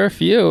 there are a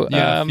few.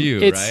 Yeah, a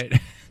few,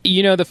 right?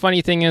 You know, the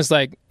funny thing is,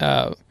 like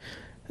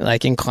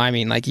in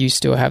climbing, like, you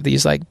still have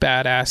these like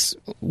badass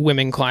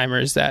women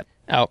climbers that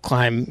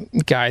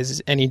outclimb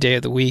guys any day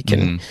of the week.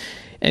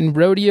 And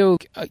rodeo,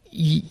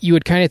 you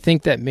would kind of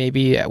think that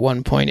maybe at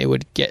one point it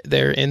would get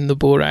there in the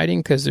bull riding,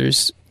 because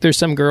there's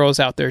some girls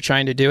out there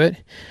trying to do it,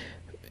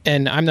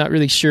 and I'm not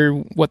really sure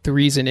what the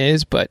reason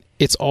is, but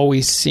it's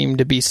always seemed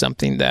to be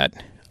something that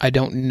I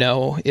don't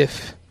know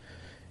if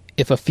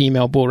a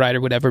female bull rider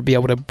would ever be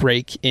able to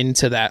break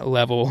into that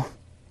level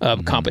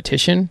of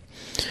competition.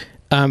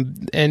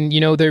 And, you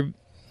know,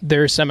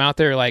 there are some out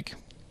there like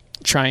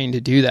trying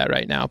to do that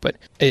right now, but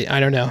I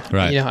don't know.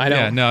 Right. You know, I don't.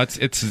 Yeah, no,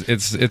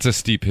 it's a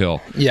steep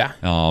hill. Yeah.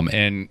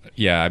 And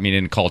yeah, I mean,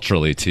 and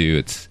culturally too,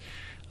 it's,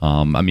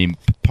 I mean,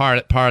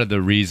 part of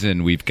the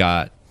reason we've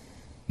got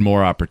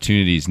more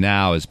opportunities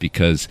now is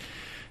because,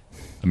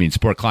 I mean,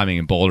 sport climbing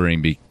and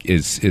bouldering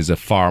is a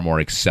far more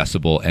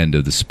accessible end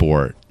of the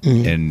sport.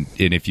 And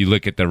if you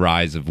look at the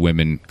rise of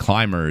women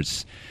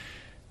climbers,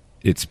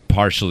 it's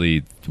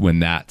partially when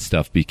that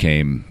stuff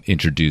became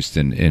introduced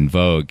in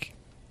vogue,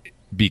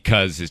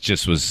 because it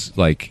just was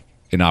like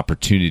an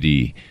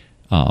opportunity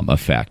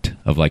effect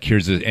of like,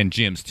 and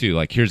gyms too,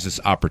 like, here's this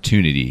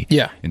opportunity.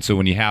 Yeah. And so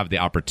when you have the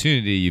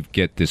opportunity, you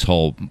get this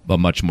a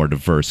much more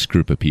diverse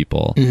group of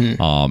people.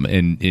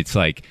 And it's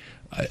like,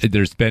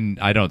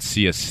 I don't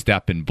see a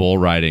step in bull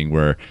riding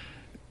where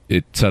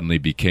it suddenly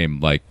became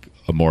like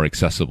a more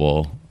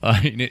accessible,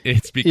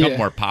 it's become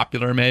more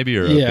popular maybe,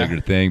 or a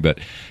bigger thing, but,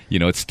 you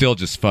know, it's still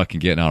just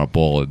fucking getting on a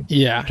bull and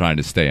trying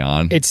to stay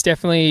on. It's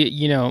definitely,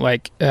 you know,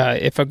 like,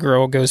 if a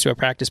girl goes to a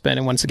practice pen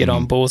and wants to get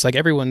on bulls, like,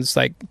 everyone's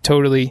like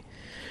totally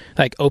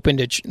like open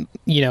to,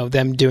 you know,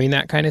 them doing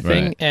that kind of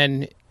thing. Right.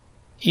 And,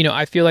 you know,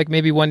 I feel like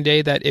maybe one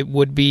day that it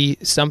would be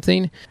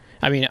something.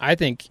 I mean, I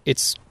think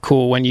it's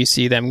cool when you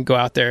see them go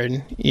out there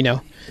and, you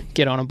know,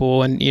 get on a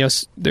bull. And, you know,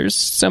 there's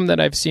some that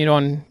I've seen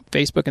on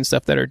Facebook and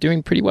stuff that are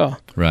doing pretty well.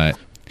 Right.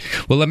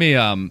 Well, let me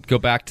go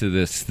back to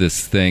this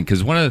thing,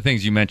 because one of the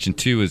things you mentioned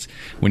too is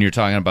when you're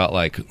talking about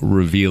like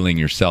revealing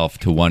yourself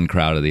to one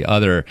crowd or the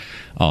other,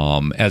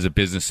 as a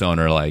business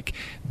owner, like,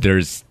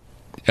 there's,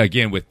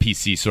 again, with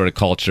PC sort of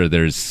culture,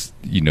 there's,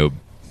 you know,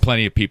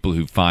 plenty of people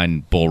who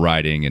find bull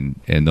riding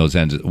and those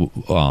ends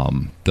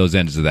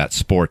of that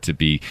sport to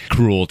be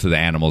cruel to the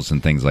animals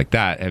and things like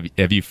that.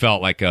 Have you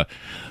felt like a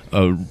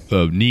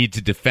need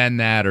to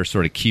defend that, or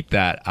sort of keep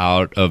that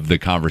out of the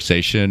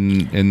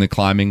conversation in the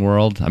climbing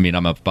world? I mean,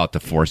 I'm about to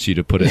force you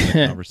to put it in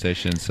the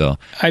conversation. So,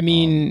 I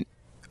mean,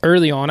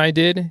 early on I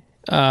did.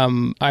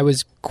 I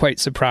was quite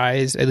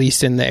surprised, at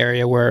least in the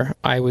area where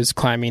I was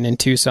climbing in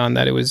Tucson,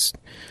 that it was,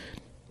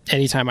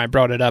 anytime I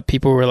brought it up,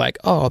 people were like,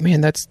 oh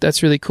man,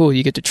 that's really cool.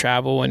 You get to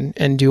travel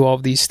and do all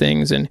of these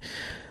things. And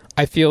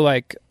I feel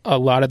like a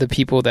lot of the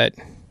people that,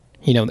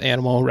 you know, the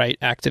animal right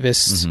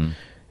activists,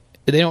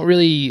 they don't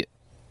really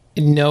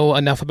know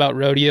enough about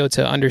rodeo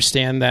to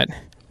understand that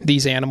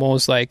these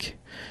animals, like,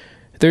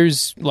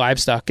 there's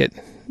livestock that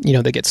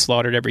get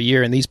slaughtered every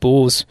year, and these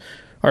bulls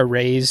are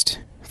raised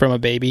from a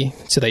baby,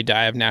 so they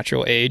die of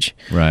natural age.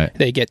 Right.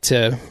 They get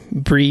to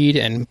breed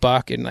and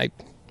buck, and like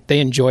they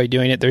enjoy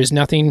doing it. There's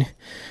nothing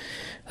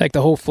like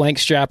the whole flank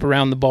strap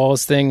around the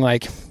balls thing.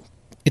 Like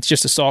it's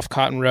just a soft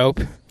cotton rope.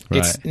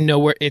 Right.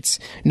 It's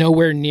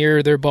nowhere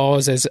near their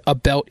balls as a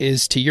belt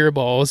is to your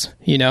balls.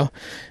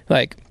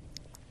 Like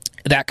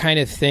that kind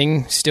of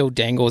thing still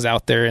dangles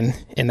out there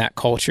in that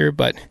culture,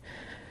 but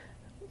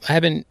I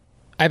haven't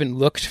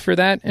looked for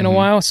that in a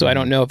while, so I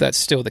don't know if that's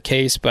still the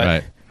case.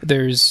 But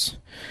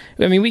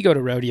we go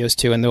to rodeos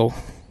too, and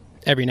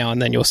every now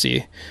and then you'll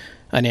see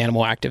an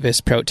animal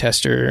activist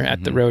protester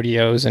at the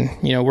rodeos, and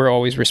we're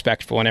always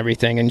respectful and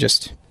everything, and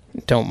just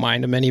don't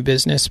mind them any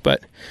business.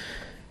 But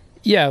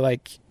yeah,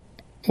 like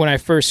when I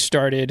first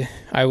started,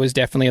 I was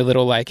definitely a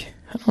little like,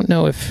 I don't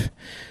know if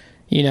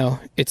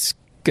it's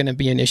gonna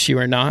be an issue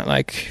or not.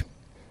 Like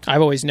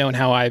I've always known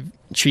how I've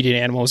treated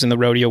animals in the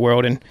rodeo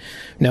world, and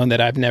known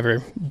that I've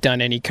never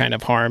done any kind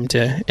of harm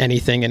to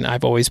anything, and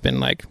I've always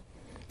been like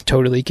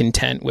totally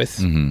content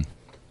with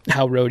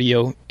how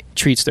rodeo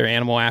treats their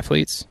animal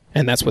athletes,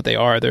 and that's what they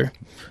are. They're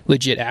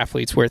legit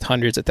athletes worth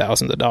hundreds of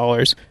thousands of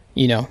dollars,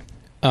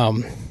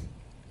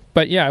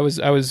 but yeah, I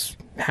was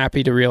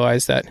happy to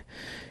realize that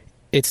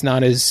it's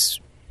not as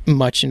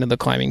much into the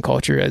climbing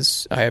culture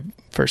as I had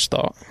first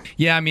thought.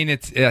 Yeah, I mean, I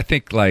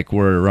think like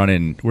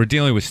we're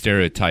dealing with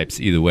stereotypes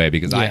either way,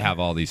 because I have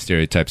all these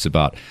stereotypes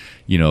about,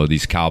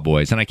 these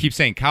cowboys, and I keep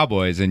saying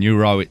cowboys, and you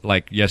were always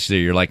like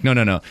yesterday, you're like,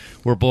 no,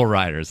 we're bull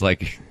riders.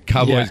 Like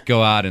cowboys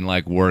go out and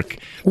like work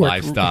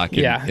livestock.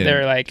 And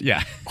they're like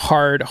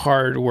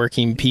hard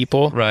working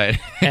people. Right.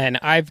 And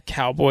I've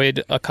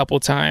cowboyed a couple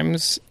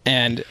times,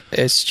 and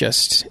it's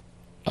just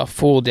a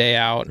full day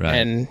out. Right.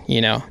 And,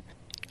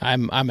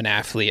 I'm an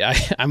athlete.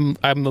 I'm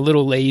a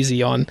little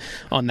lazy on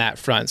that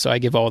front, so I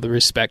give all the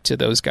respect to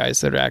those guys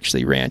that are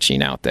actually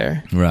ranching out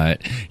there.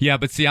 Right. Yeah,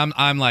 but see,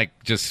 I'm like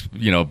just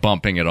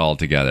bumping it all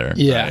together.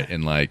 Yeah. Right?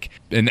 And like,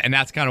 and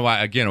that's kind of why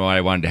I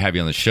wanted to have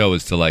you on the show,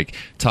 is to like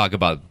talk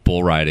about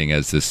bull riding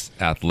as this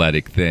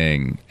athletic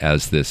thing,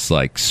 as this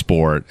like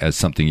sport, as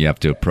something you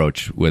have to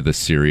approach with a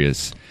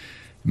serious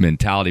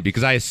mentality.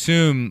 Because I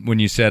assume when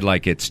you said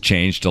like it's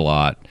changed a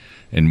lot,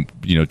 and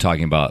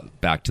talking about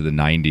back to the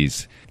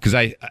 90s. Because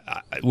I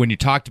when you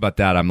talked about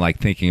that, I'm like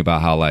thinking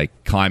about how like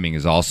climbing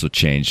has also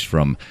changed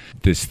from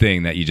this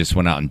thing that you just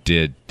went out and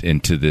did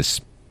into this,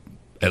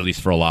 at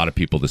least for a lot of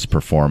people, this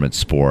performance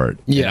sport.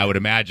 Yeah. And I would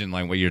imagine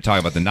like when you're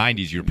talking about the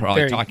 90s, you're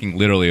probably talking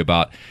literally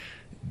about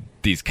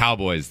these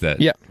cowboys that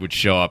would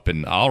show up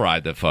and I'll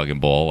ride the fucking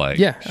bull. Like,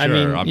 sure,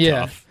 I'm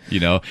tough,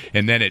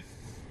 and then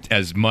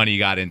as money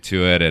got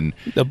into it and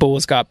the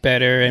bulls got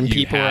better, and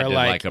people are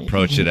like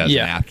approach it as an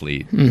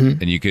athlete,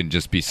 and you couldn't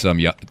just be some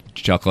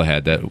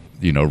chucklehead that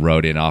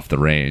rode in off the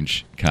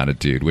range kind of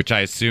dude, which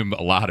I assume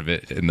a lot of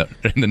it in the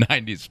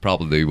 90s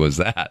probably was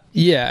that.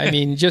 Yeah, I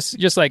mean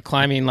just like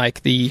climbing,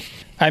 like the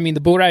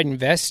bull riding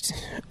vest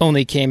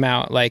only came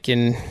out like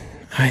in,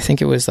 I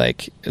think it was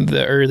like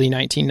the early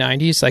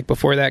 1990s. Like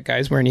before that,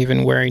 guys weren't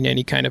even wearing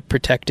any kind of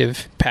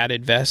protective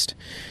padded vest.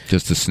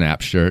 Just a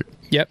snap shirt.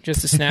 Yep,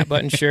 just a snap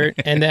button shirt.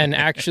 And then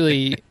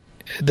actually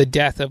the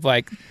death of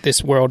like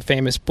this world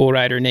famous bull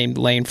rider named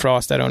Lane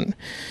Frost. There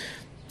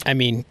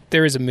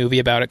is a movie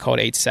about it called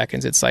 8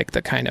 Seconds. It's like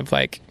the kind of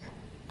like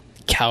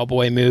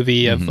cowboy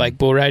movie of like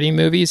bull riding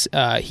movies.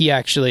 He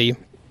actually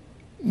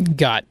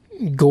got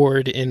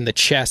gored in the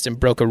chest and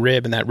broke a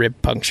rib, and that rib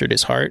punctured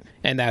his heart.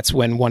 And that's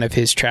when one of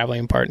his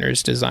traveling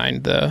partners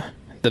designed the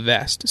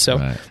vest.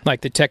 So like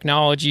the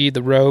technology,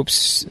 the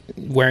ropes,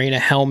 wearing a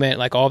helmet,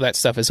 like all that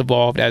stuff has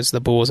evolved as the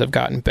bulls have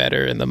gotten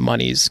better and the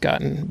money's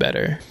gotten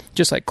better,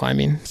 just like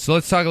climbing. So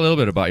let's talk a little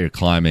bit about your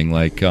climbing.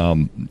 Like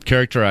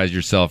characterize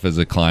yourself as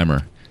a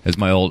climber. As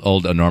my old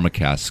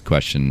Enormocast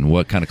question,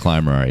 what kind of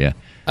climber are you?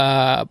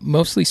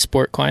 Mostly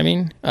sport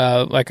climbing.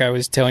 Like I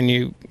was telling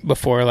you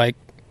before, like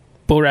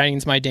bull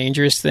riding's my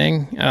dangerous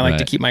thing. I like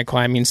to keep my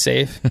climbing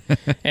safe.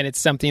 And it's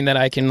something that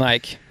I can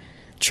like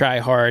try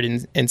hard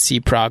and see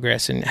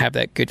progress and have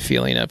that good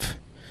feeling of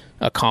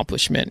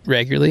accomplishment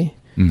regularly.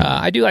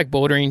 I do like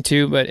bouldering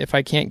too, but if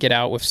I can't get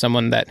out with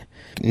someone that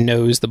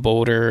knows the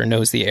boulder or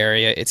knows the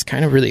area, it's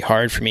kind of really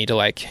hard for me to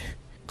like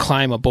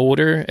climb a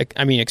boulder.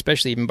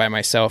 Especially even by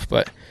myself,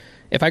 but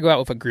if I go out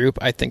with a group,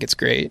 I think it's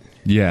great.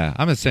 Yeah,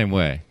 I'm the same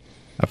way.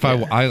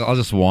 I'll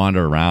just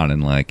wander around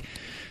and like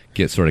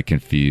get sort of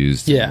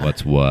confused. Yeah,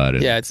 what's what?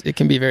 And it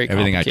can be very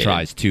everything I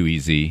try is too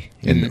easy,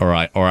 and or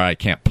I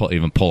can't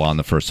even pull on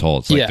the first hole.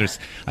 It's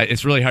like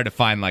it's really hard to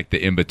find like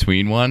the in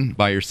between one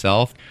by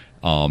yourself.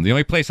 The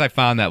only place I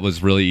found that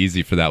was really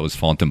easy for that was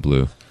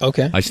Fontainebleau.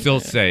 Okay, I still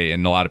say,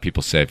 and a lot of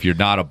people say, if you're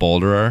not a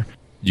boulderer,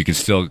 you can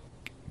still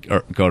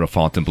go to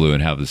Fontainebleau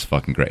and have this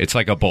fucking great. It's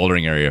like a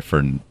bouldering area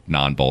for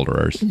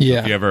non-boulderers. Yeah, so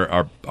if you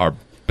ever are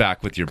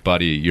back with your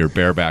buddy, your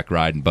bareback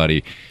riding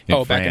buddy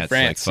in France, back in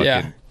France, like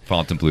fucking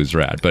Fontainebleau's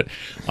rad. But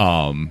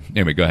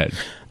anyway, go ahead.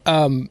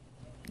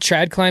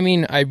 Trad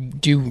climbing I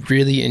do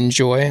really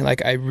enjoy.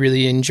 Like I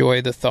really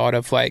enjoy the thought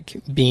of like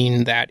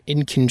being that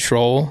in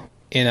control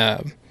hardcore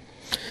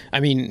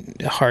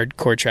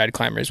trad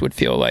climbers would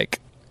feel like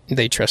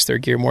they trust their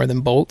gear more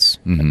than bolts.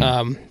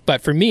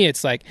 But for me,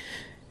 it's like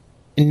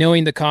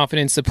knowing the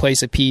confidence to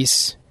place a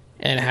piece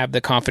and have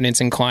the confidence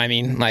in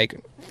climbing. Like,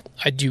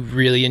 I do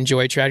really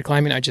enjoy trad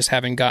climbing. I just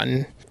haven't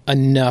gotten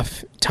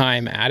enough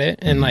time at it.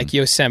 And like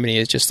Yosemite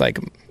is just like,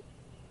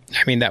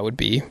 I mean, that would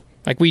be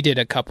like, we did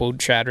a couple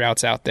trad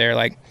routes out there,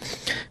 like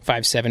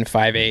 5.7,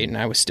 5.8, and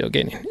I was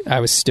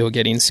still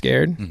getting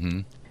scared.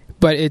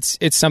 But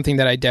it's something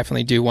that I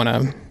definitely do want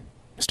to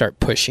start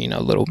pushing a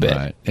little bit.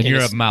 Right. And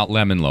you're a Mount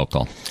Lemmon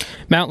local.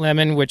 Mount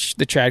Lemmon, which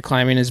the trad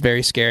climbing is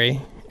very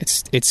scary.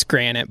 It's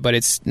granite, but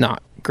it's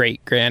not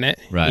great granite.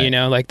 Right. You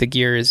know, like the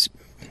gear is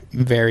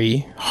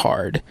very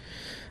hard.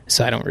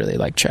 So I don't really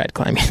like trad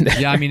climbing there.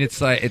 Yeah, I mean,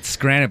 it's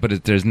granite,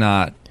 but there's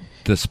not,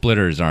 the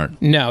splitters aren't.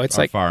 No, it's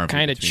like far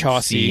kind of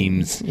chossy.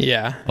 Seams,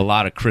 yeah. A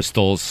lot of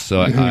crystals.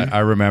 So I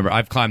remember,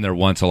 I've climbed there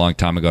once a long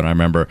time ago, and I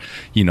remember,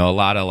 a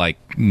lot of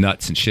like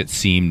nuts and shit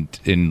seamed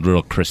in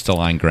little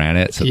crystalline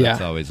granite. So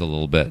that's always a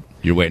little bit,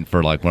 you're waiting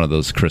for like one of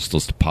those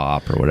crystals to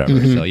pop or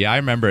whatever. So yeah, I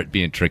remember it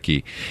being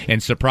tricky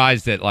and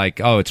surprised that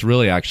like, oh, it's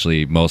really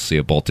actually mostly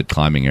a bolted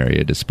climbing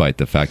area, despite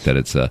the fact that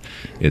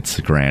it's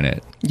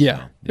granite.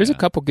 Yeah. There's a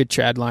couple good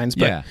trad lines,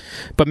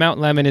 but Mount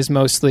Lemmon is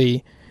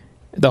mostly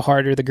the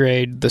harder the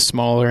grade, the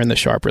smaller and the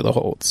sharper the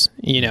holds,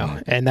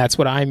 and that's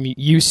what I'm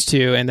used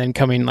to. And then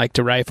coming like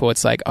to rifle,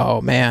 it's like,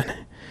 oh man,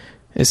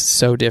 it's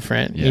so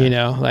different,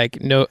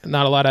 like not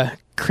a lot of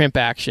crimp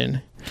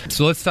action.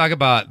 So let's talk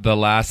about the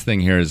last thing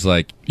here is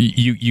like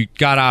you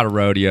got out of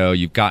rodeo,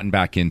 you've gotten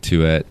back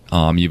into it.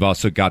 You've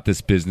also got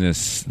this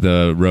business,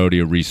 the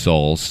Rodeo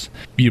Resoles.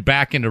 You're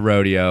back into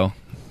rodeo,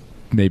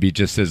 maybe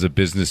just as a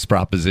business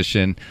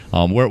proposition.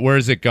 Where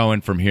is it going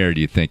from here, do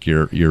you think,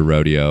 your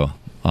rodeo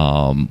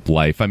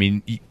life? I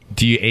mean,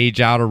 do you age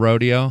out a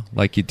rodeo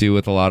like you do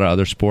with a lot of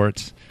other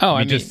sports? Oh,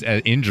 I mean, just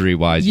injury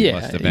wise, you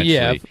must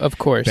eventually of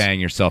course bang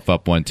yourself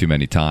up one too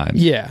many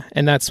times. Yeah,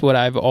 and that's what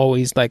I've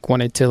always like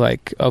wanted to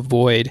like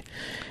avoid.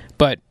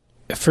 But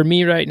for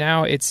me right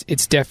now, it's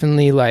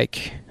definitely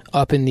like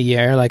up in the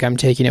air. Like, I'm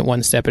taking it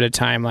one step at a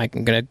time. Like,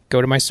 I'm gonna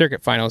go to my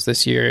circuit finals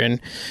this year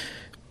and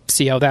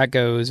see how that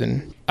goes.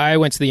 And I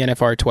went to the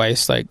NFR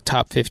twice, like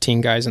top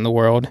 15 guys in the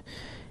world,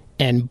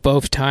 and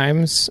both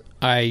times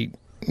I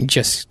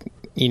just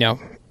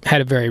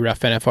had a very rough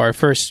NFR.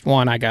 First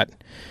one, I got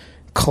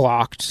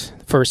clocked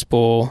first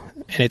bull,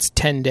 and it's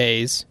 10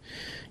 days,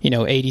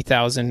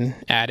 80,000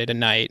 added a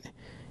night,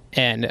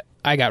 and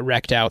I got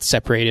wrecked out,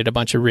 separated a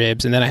bunch of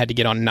ribs, and then I had to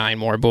get on 9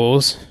 more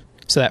bulls.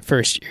 So that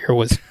first year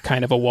was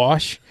kind of a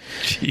wash.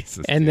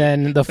 Jesus. And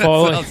then the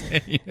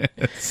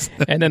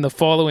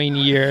following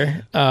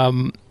year,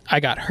 I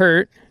got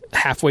hurt.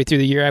 Halfway through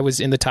the year, I was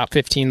in the top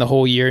 15 the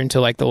whole year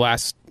until like the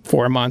last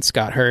 4 months,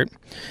 got hurt.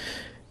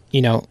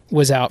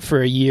 Was out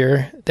for a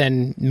year,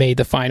 then made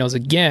the finals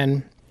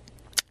again,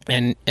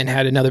 and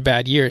had another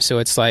bad year. So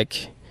it's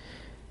like,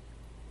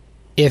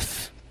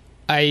 if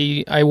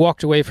I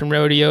walked away from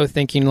rodeo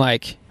thinking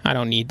like, I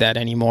don't need that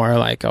anymore,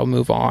 like I'll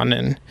move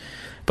on,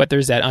 but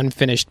there's that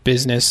unfinished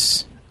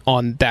business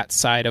on that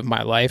side of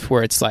my life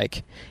where it's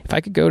like, if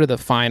I could go to the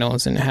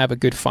finals and have a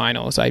good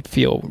finals, I'd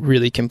feel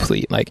really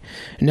complete. Like,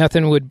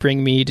 nothing would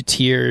bring me to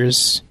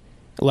tears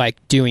like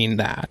doing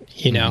that,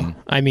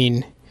 I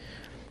mean,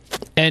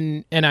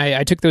 and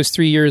I took those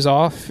 3 years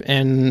off,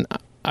 and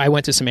I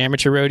went to some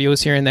amateur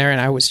rodeos here and there, and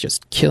I was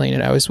just killing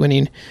it. I was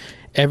winning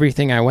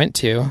everything I went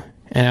to,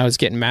 and I was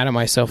getting mad at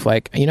myself,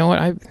 like, you know what,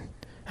 I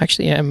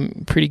actually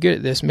am pretty good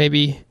at this.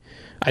 Maybe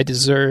I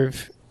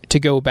deserve to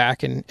go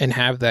back and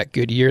have that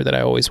good year that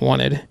I always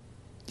wanted.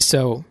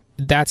 So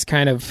that's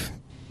kind of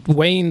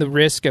weighing the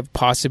risk of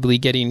possibly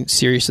getting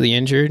seriously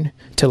injured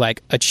to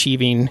like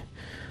achieving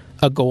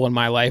a goal in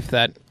my life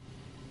that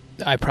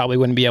I probably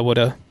wouldn't be able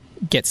to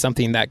get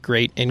something that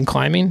great in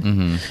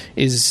climbing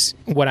is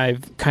what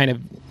I've kind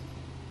of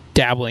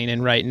dabbling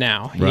in right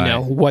now. Right.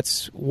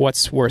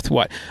 What's worth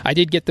what. I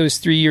did get those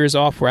 3 years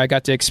off where I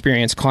got to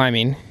experience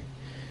climbing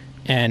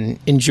and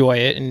enjoy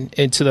it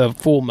and to the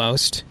full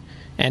most.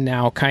 And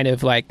now kind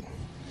of like,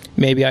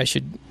 maybe I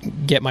should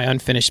get my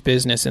unfinished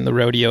business in the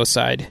rodeo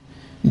side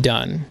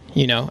done.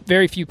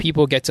 Very few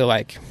people get to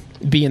like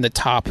be in the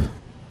top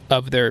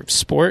of their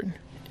sport,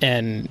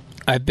 and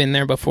I've been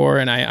there before,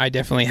 and I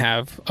definitely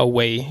have a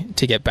way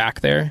to get back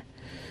there,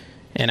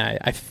 and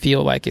I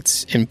feel like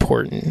it's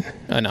important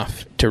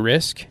enough to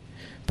risk.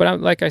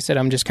 But like I said,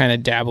 I'm just kind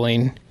of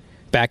dabbling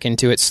back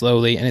into it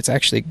slowly, and it's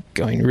actually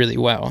going really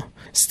well.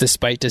 It's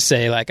despite to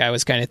say, like, I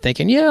was kind of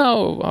thinking,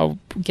 I'll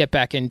get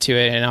back into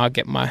it, and I'll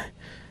get my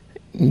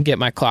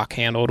clock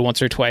handled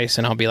once or twice,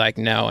 and I'll be like,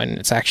 no, and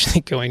it's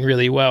actually going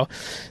really well.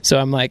 So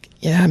I'm like,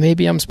 yeah,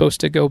 maybe I'm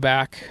supposed to go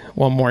back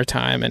one more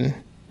time and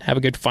have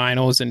a good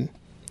finals and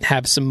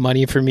have some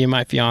money for me and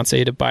my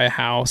fiance to buy a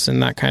house,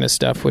 and that kind of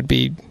stuff would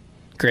be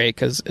great,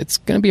 because it's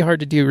going to be hard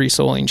to do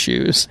resoling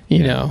shoes,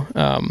 you know.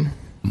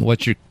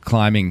 What's your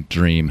climbing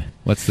dream?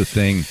 What's the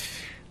thing,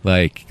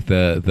 like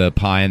the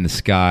pie in the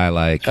sky,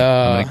 like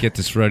I'm going to get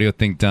this rodeo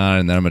thing done,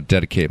 and then I'm going to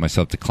dedicate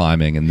myself to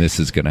climbing, and this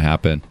is going to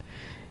happen?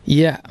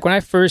 Yeah. When I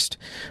first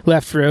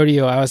left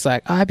rodeo, I was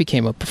like, I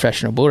became a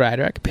professional bull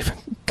rider. I could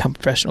become a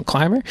professional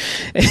climber.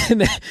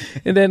 And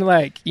then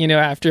like,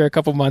 after a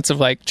couple months of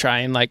like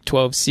trying like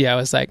 12C, I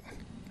was like,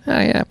 oh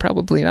yeah,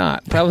 probably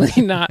not.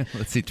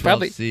 Let's see,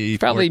 12C,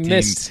 probably 14.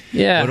 missed.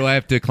 Yeah. What do I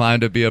have to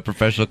climb to be a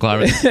professional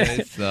climber these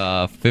days?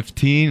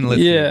 15?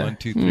 Let's see, 1,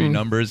 2, 3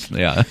 numbers.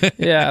 Yeah.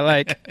 Yeah,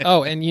 like,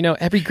 and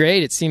every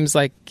grade, it seems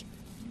like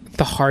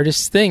the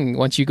hardest thing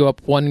once you go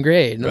up one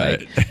grade.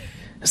 Right. Like,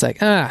 it's like,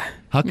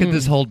 how could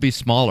this hold be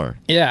smaller?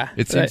 Yeah.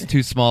 It seems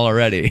too small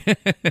already.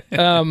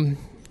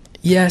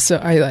 Yeah, so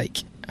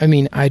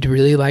I'd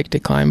really like to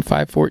climb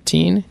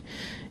 514,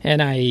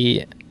 and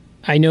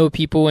I know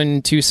people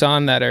in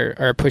Tucson that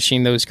are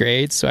pushing those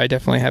grades, so I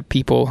definitely have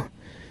people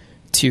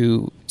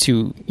to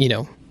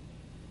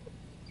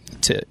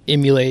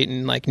emulate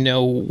and like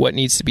know what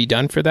needs to be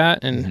done for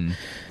that, and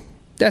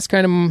that's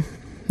kind of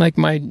like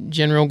my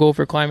general goal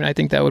for climbing. I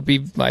think that would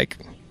be like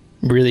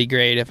really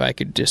great if I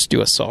could just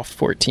do a soft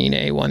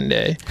 14A one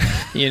day,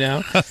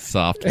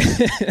 Soft.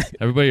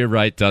 Everybody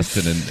write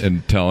Dustin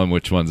and tell him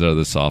which ones are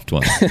the soft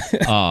ones.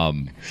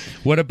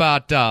 What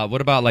about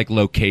like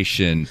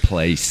location,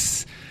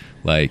 place,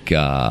 like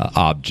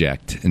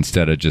object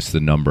instead of just the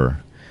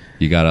number?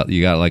 You got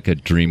like a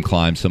dream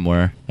climb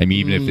somewhere? I mean,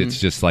 even if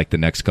it's just like the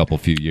next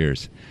few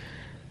years.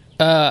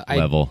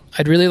 Level.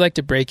 I'd really like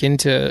to break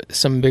into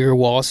some bigger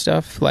wall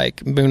stuff,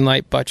 like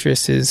Moonlight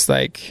Buttress is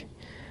like,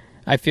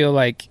 I feel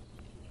like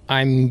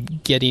I'm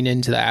getting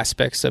into the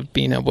aspects of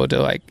being able to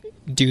like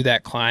do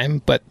that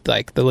climb, but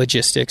like the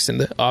logistics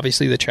and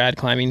obviously the trad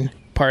climbing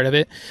part of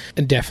it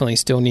definitely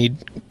still need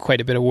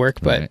quite a bit of work,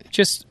 but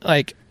just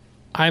like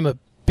I'm a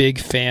big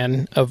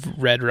fan of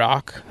Red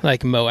Rock,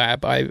 like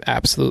Moab. I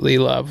absolutely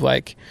love,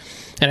 like,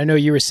 and I know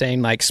you were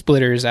saying like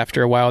splitters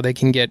after a while they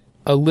can get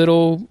a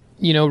little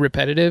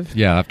repetitive.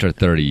 Yeah, after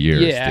 30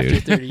 years. Yeah, dude.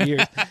 after 30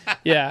 years.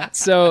 Yeah.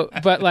 So,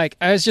 but like,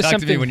 I was just Talk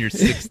something. to me when you're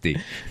 60.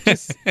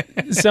 Just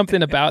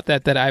something about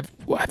that I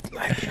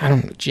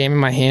don't know, jamming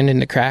my hand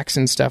into cracks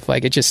and stuff.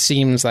 Like, it just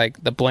seems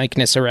like the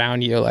blankness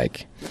around you.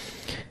 Like,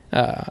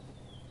 I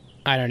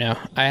don't know.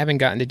 I haven't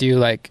gotten to do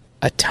like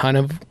a ton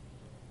of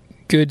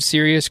good,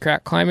 serious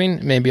crack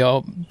climbing. Maybe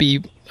I'll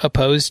be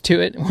opposed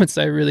to it once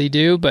I really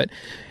do. But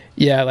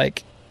yeah,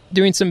 like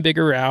doing some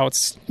bigger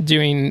routes,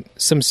 doing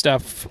some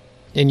stuff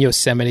in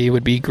Yosemite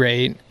would be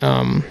great.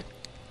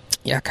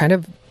 Yeah, kind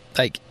of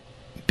like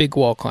big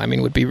wall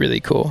climbing would be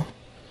really cool,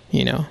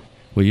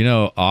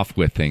 Well,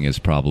 off-widthing is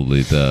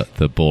probably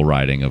the bull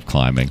riding of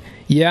climbing.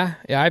 Yeah,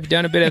 I've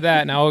done a bit of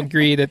that, and I'll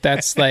agree that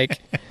that's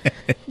like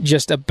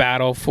just a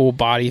battle, full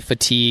body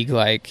fatigue.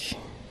 Like,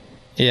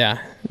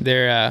 yeah,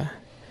 there's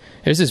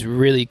this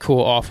really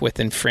cool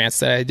off-width in France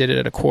that I did it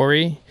at a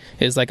quarry.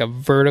 It's like a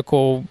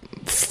vertical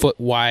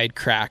foot-wide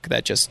crack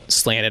that just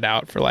slanted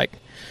out for like,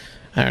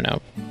 I don't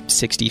know,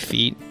 60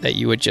 feet that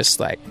you would just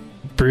like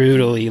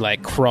brutally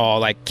like crawl,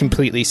 like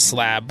completely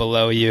slab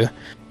below you,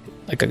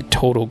 like a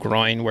total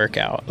groin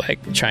workout,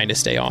 like trying to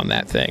stay on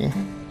that thing.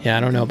 Yeah, I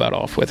don't know about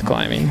off-width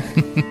climbing.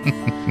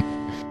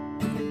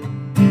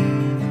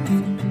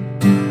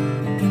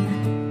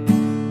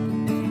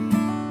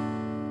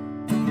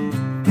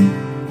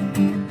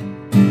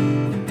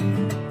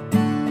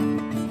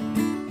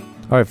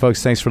 All right,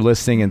 folks, thanks for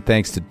listening, and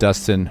thanks to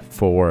Dustin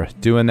for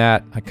doing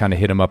that. I kind of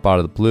hit him up out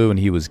of the blue, and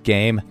he was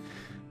game.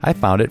 I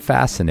found it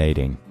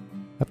fascinating.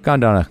 I've gone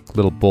down a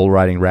little bull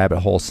riding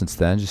rabbit hole since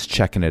then, just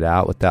checking it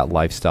out, what that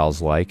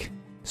lifestyle's like.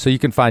 So you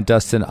can find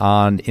Dustin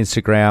on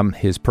Instagram.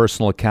 His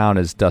personal account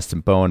is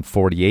Dustin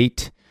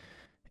Bowen48.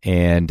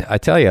 And I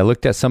tell you, I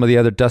looked at some of the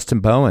other Dustin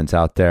Bowens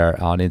out there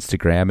on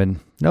Instagram, and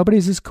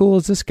nobody's as cool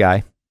as this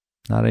guy.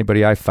 Not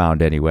anybody I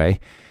found anyway.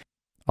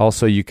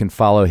 Also, you can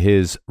follow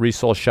his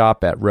resole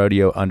shop at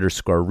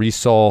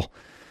rodeo_resole.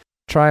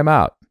 Try him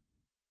out.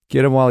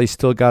 Get him while he's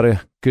still got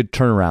a good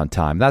turnaround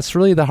time. That's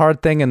really the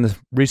hard thing in the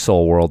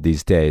resole world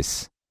these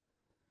days,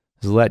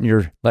 is letting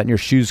your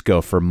shoes go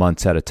for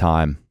months at a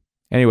time.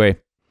 Anyway,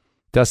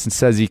 Dustin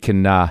says he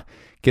can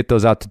get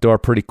those out the door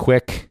pretty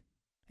quick.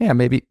 Yeah,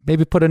 maybe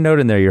put a note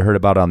in there you heard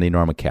about on the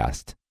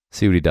Enormocast.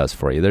 See what he does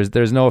for you.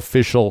 There's no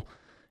official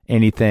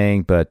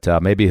anything, but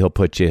maybe he'll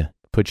put you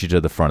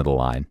to the front of the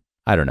line.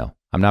 I don't know.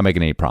 I'm not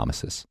making any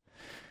promises.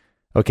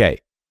 Okay,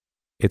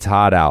 it's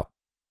hot out,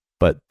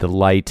 but the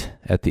light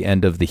at the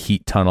end of the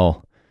heat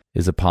tunnel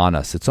is upon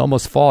us. It's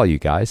almost fall, you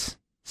guys.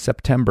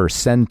 Sentember.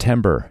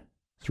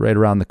 It's right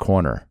around the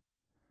corner.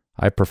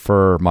 I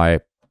prefer my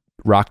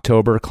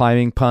Rocktober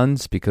climbing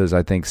puns because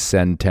I think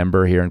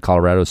Sentember here in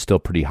Colorado is still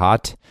pretty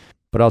hot,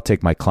 but I'll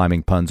take my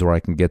climbing puns where I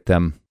can get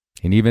them.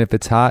 And even if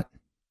it's hot,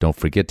 don't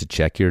forget to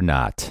check your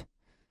knot.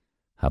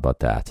 How about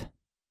that?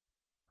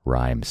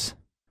 Rhymes.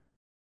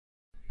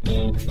 What are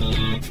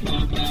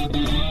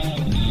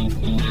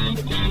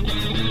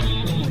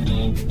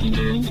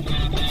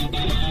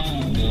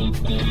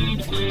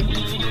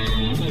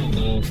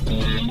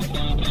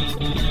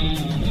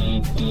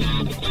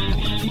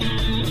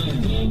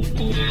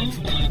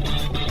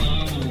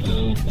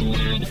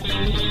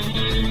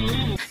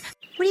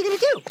you going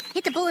to do?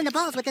 Hit the bull in the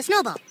balls with the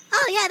snowball.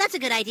 Oh, yeah, that's a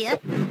good idea.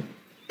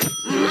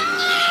 That's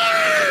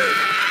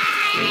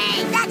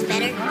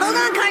better. Hold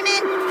on, Carter.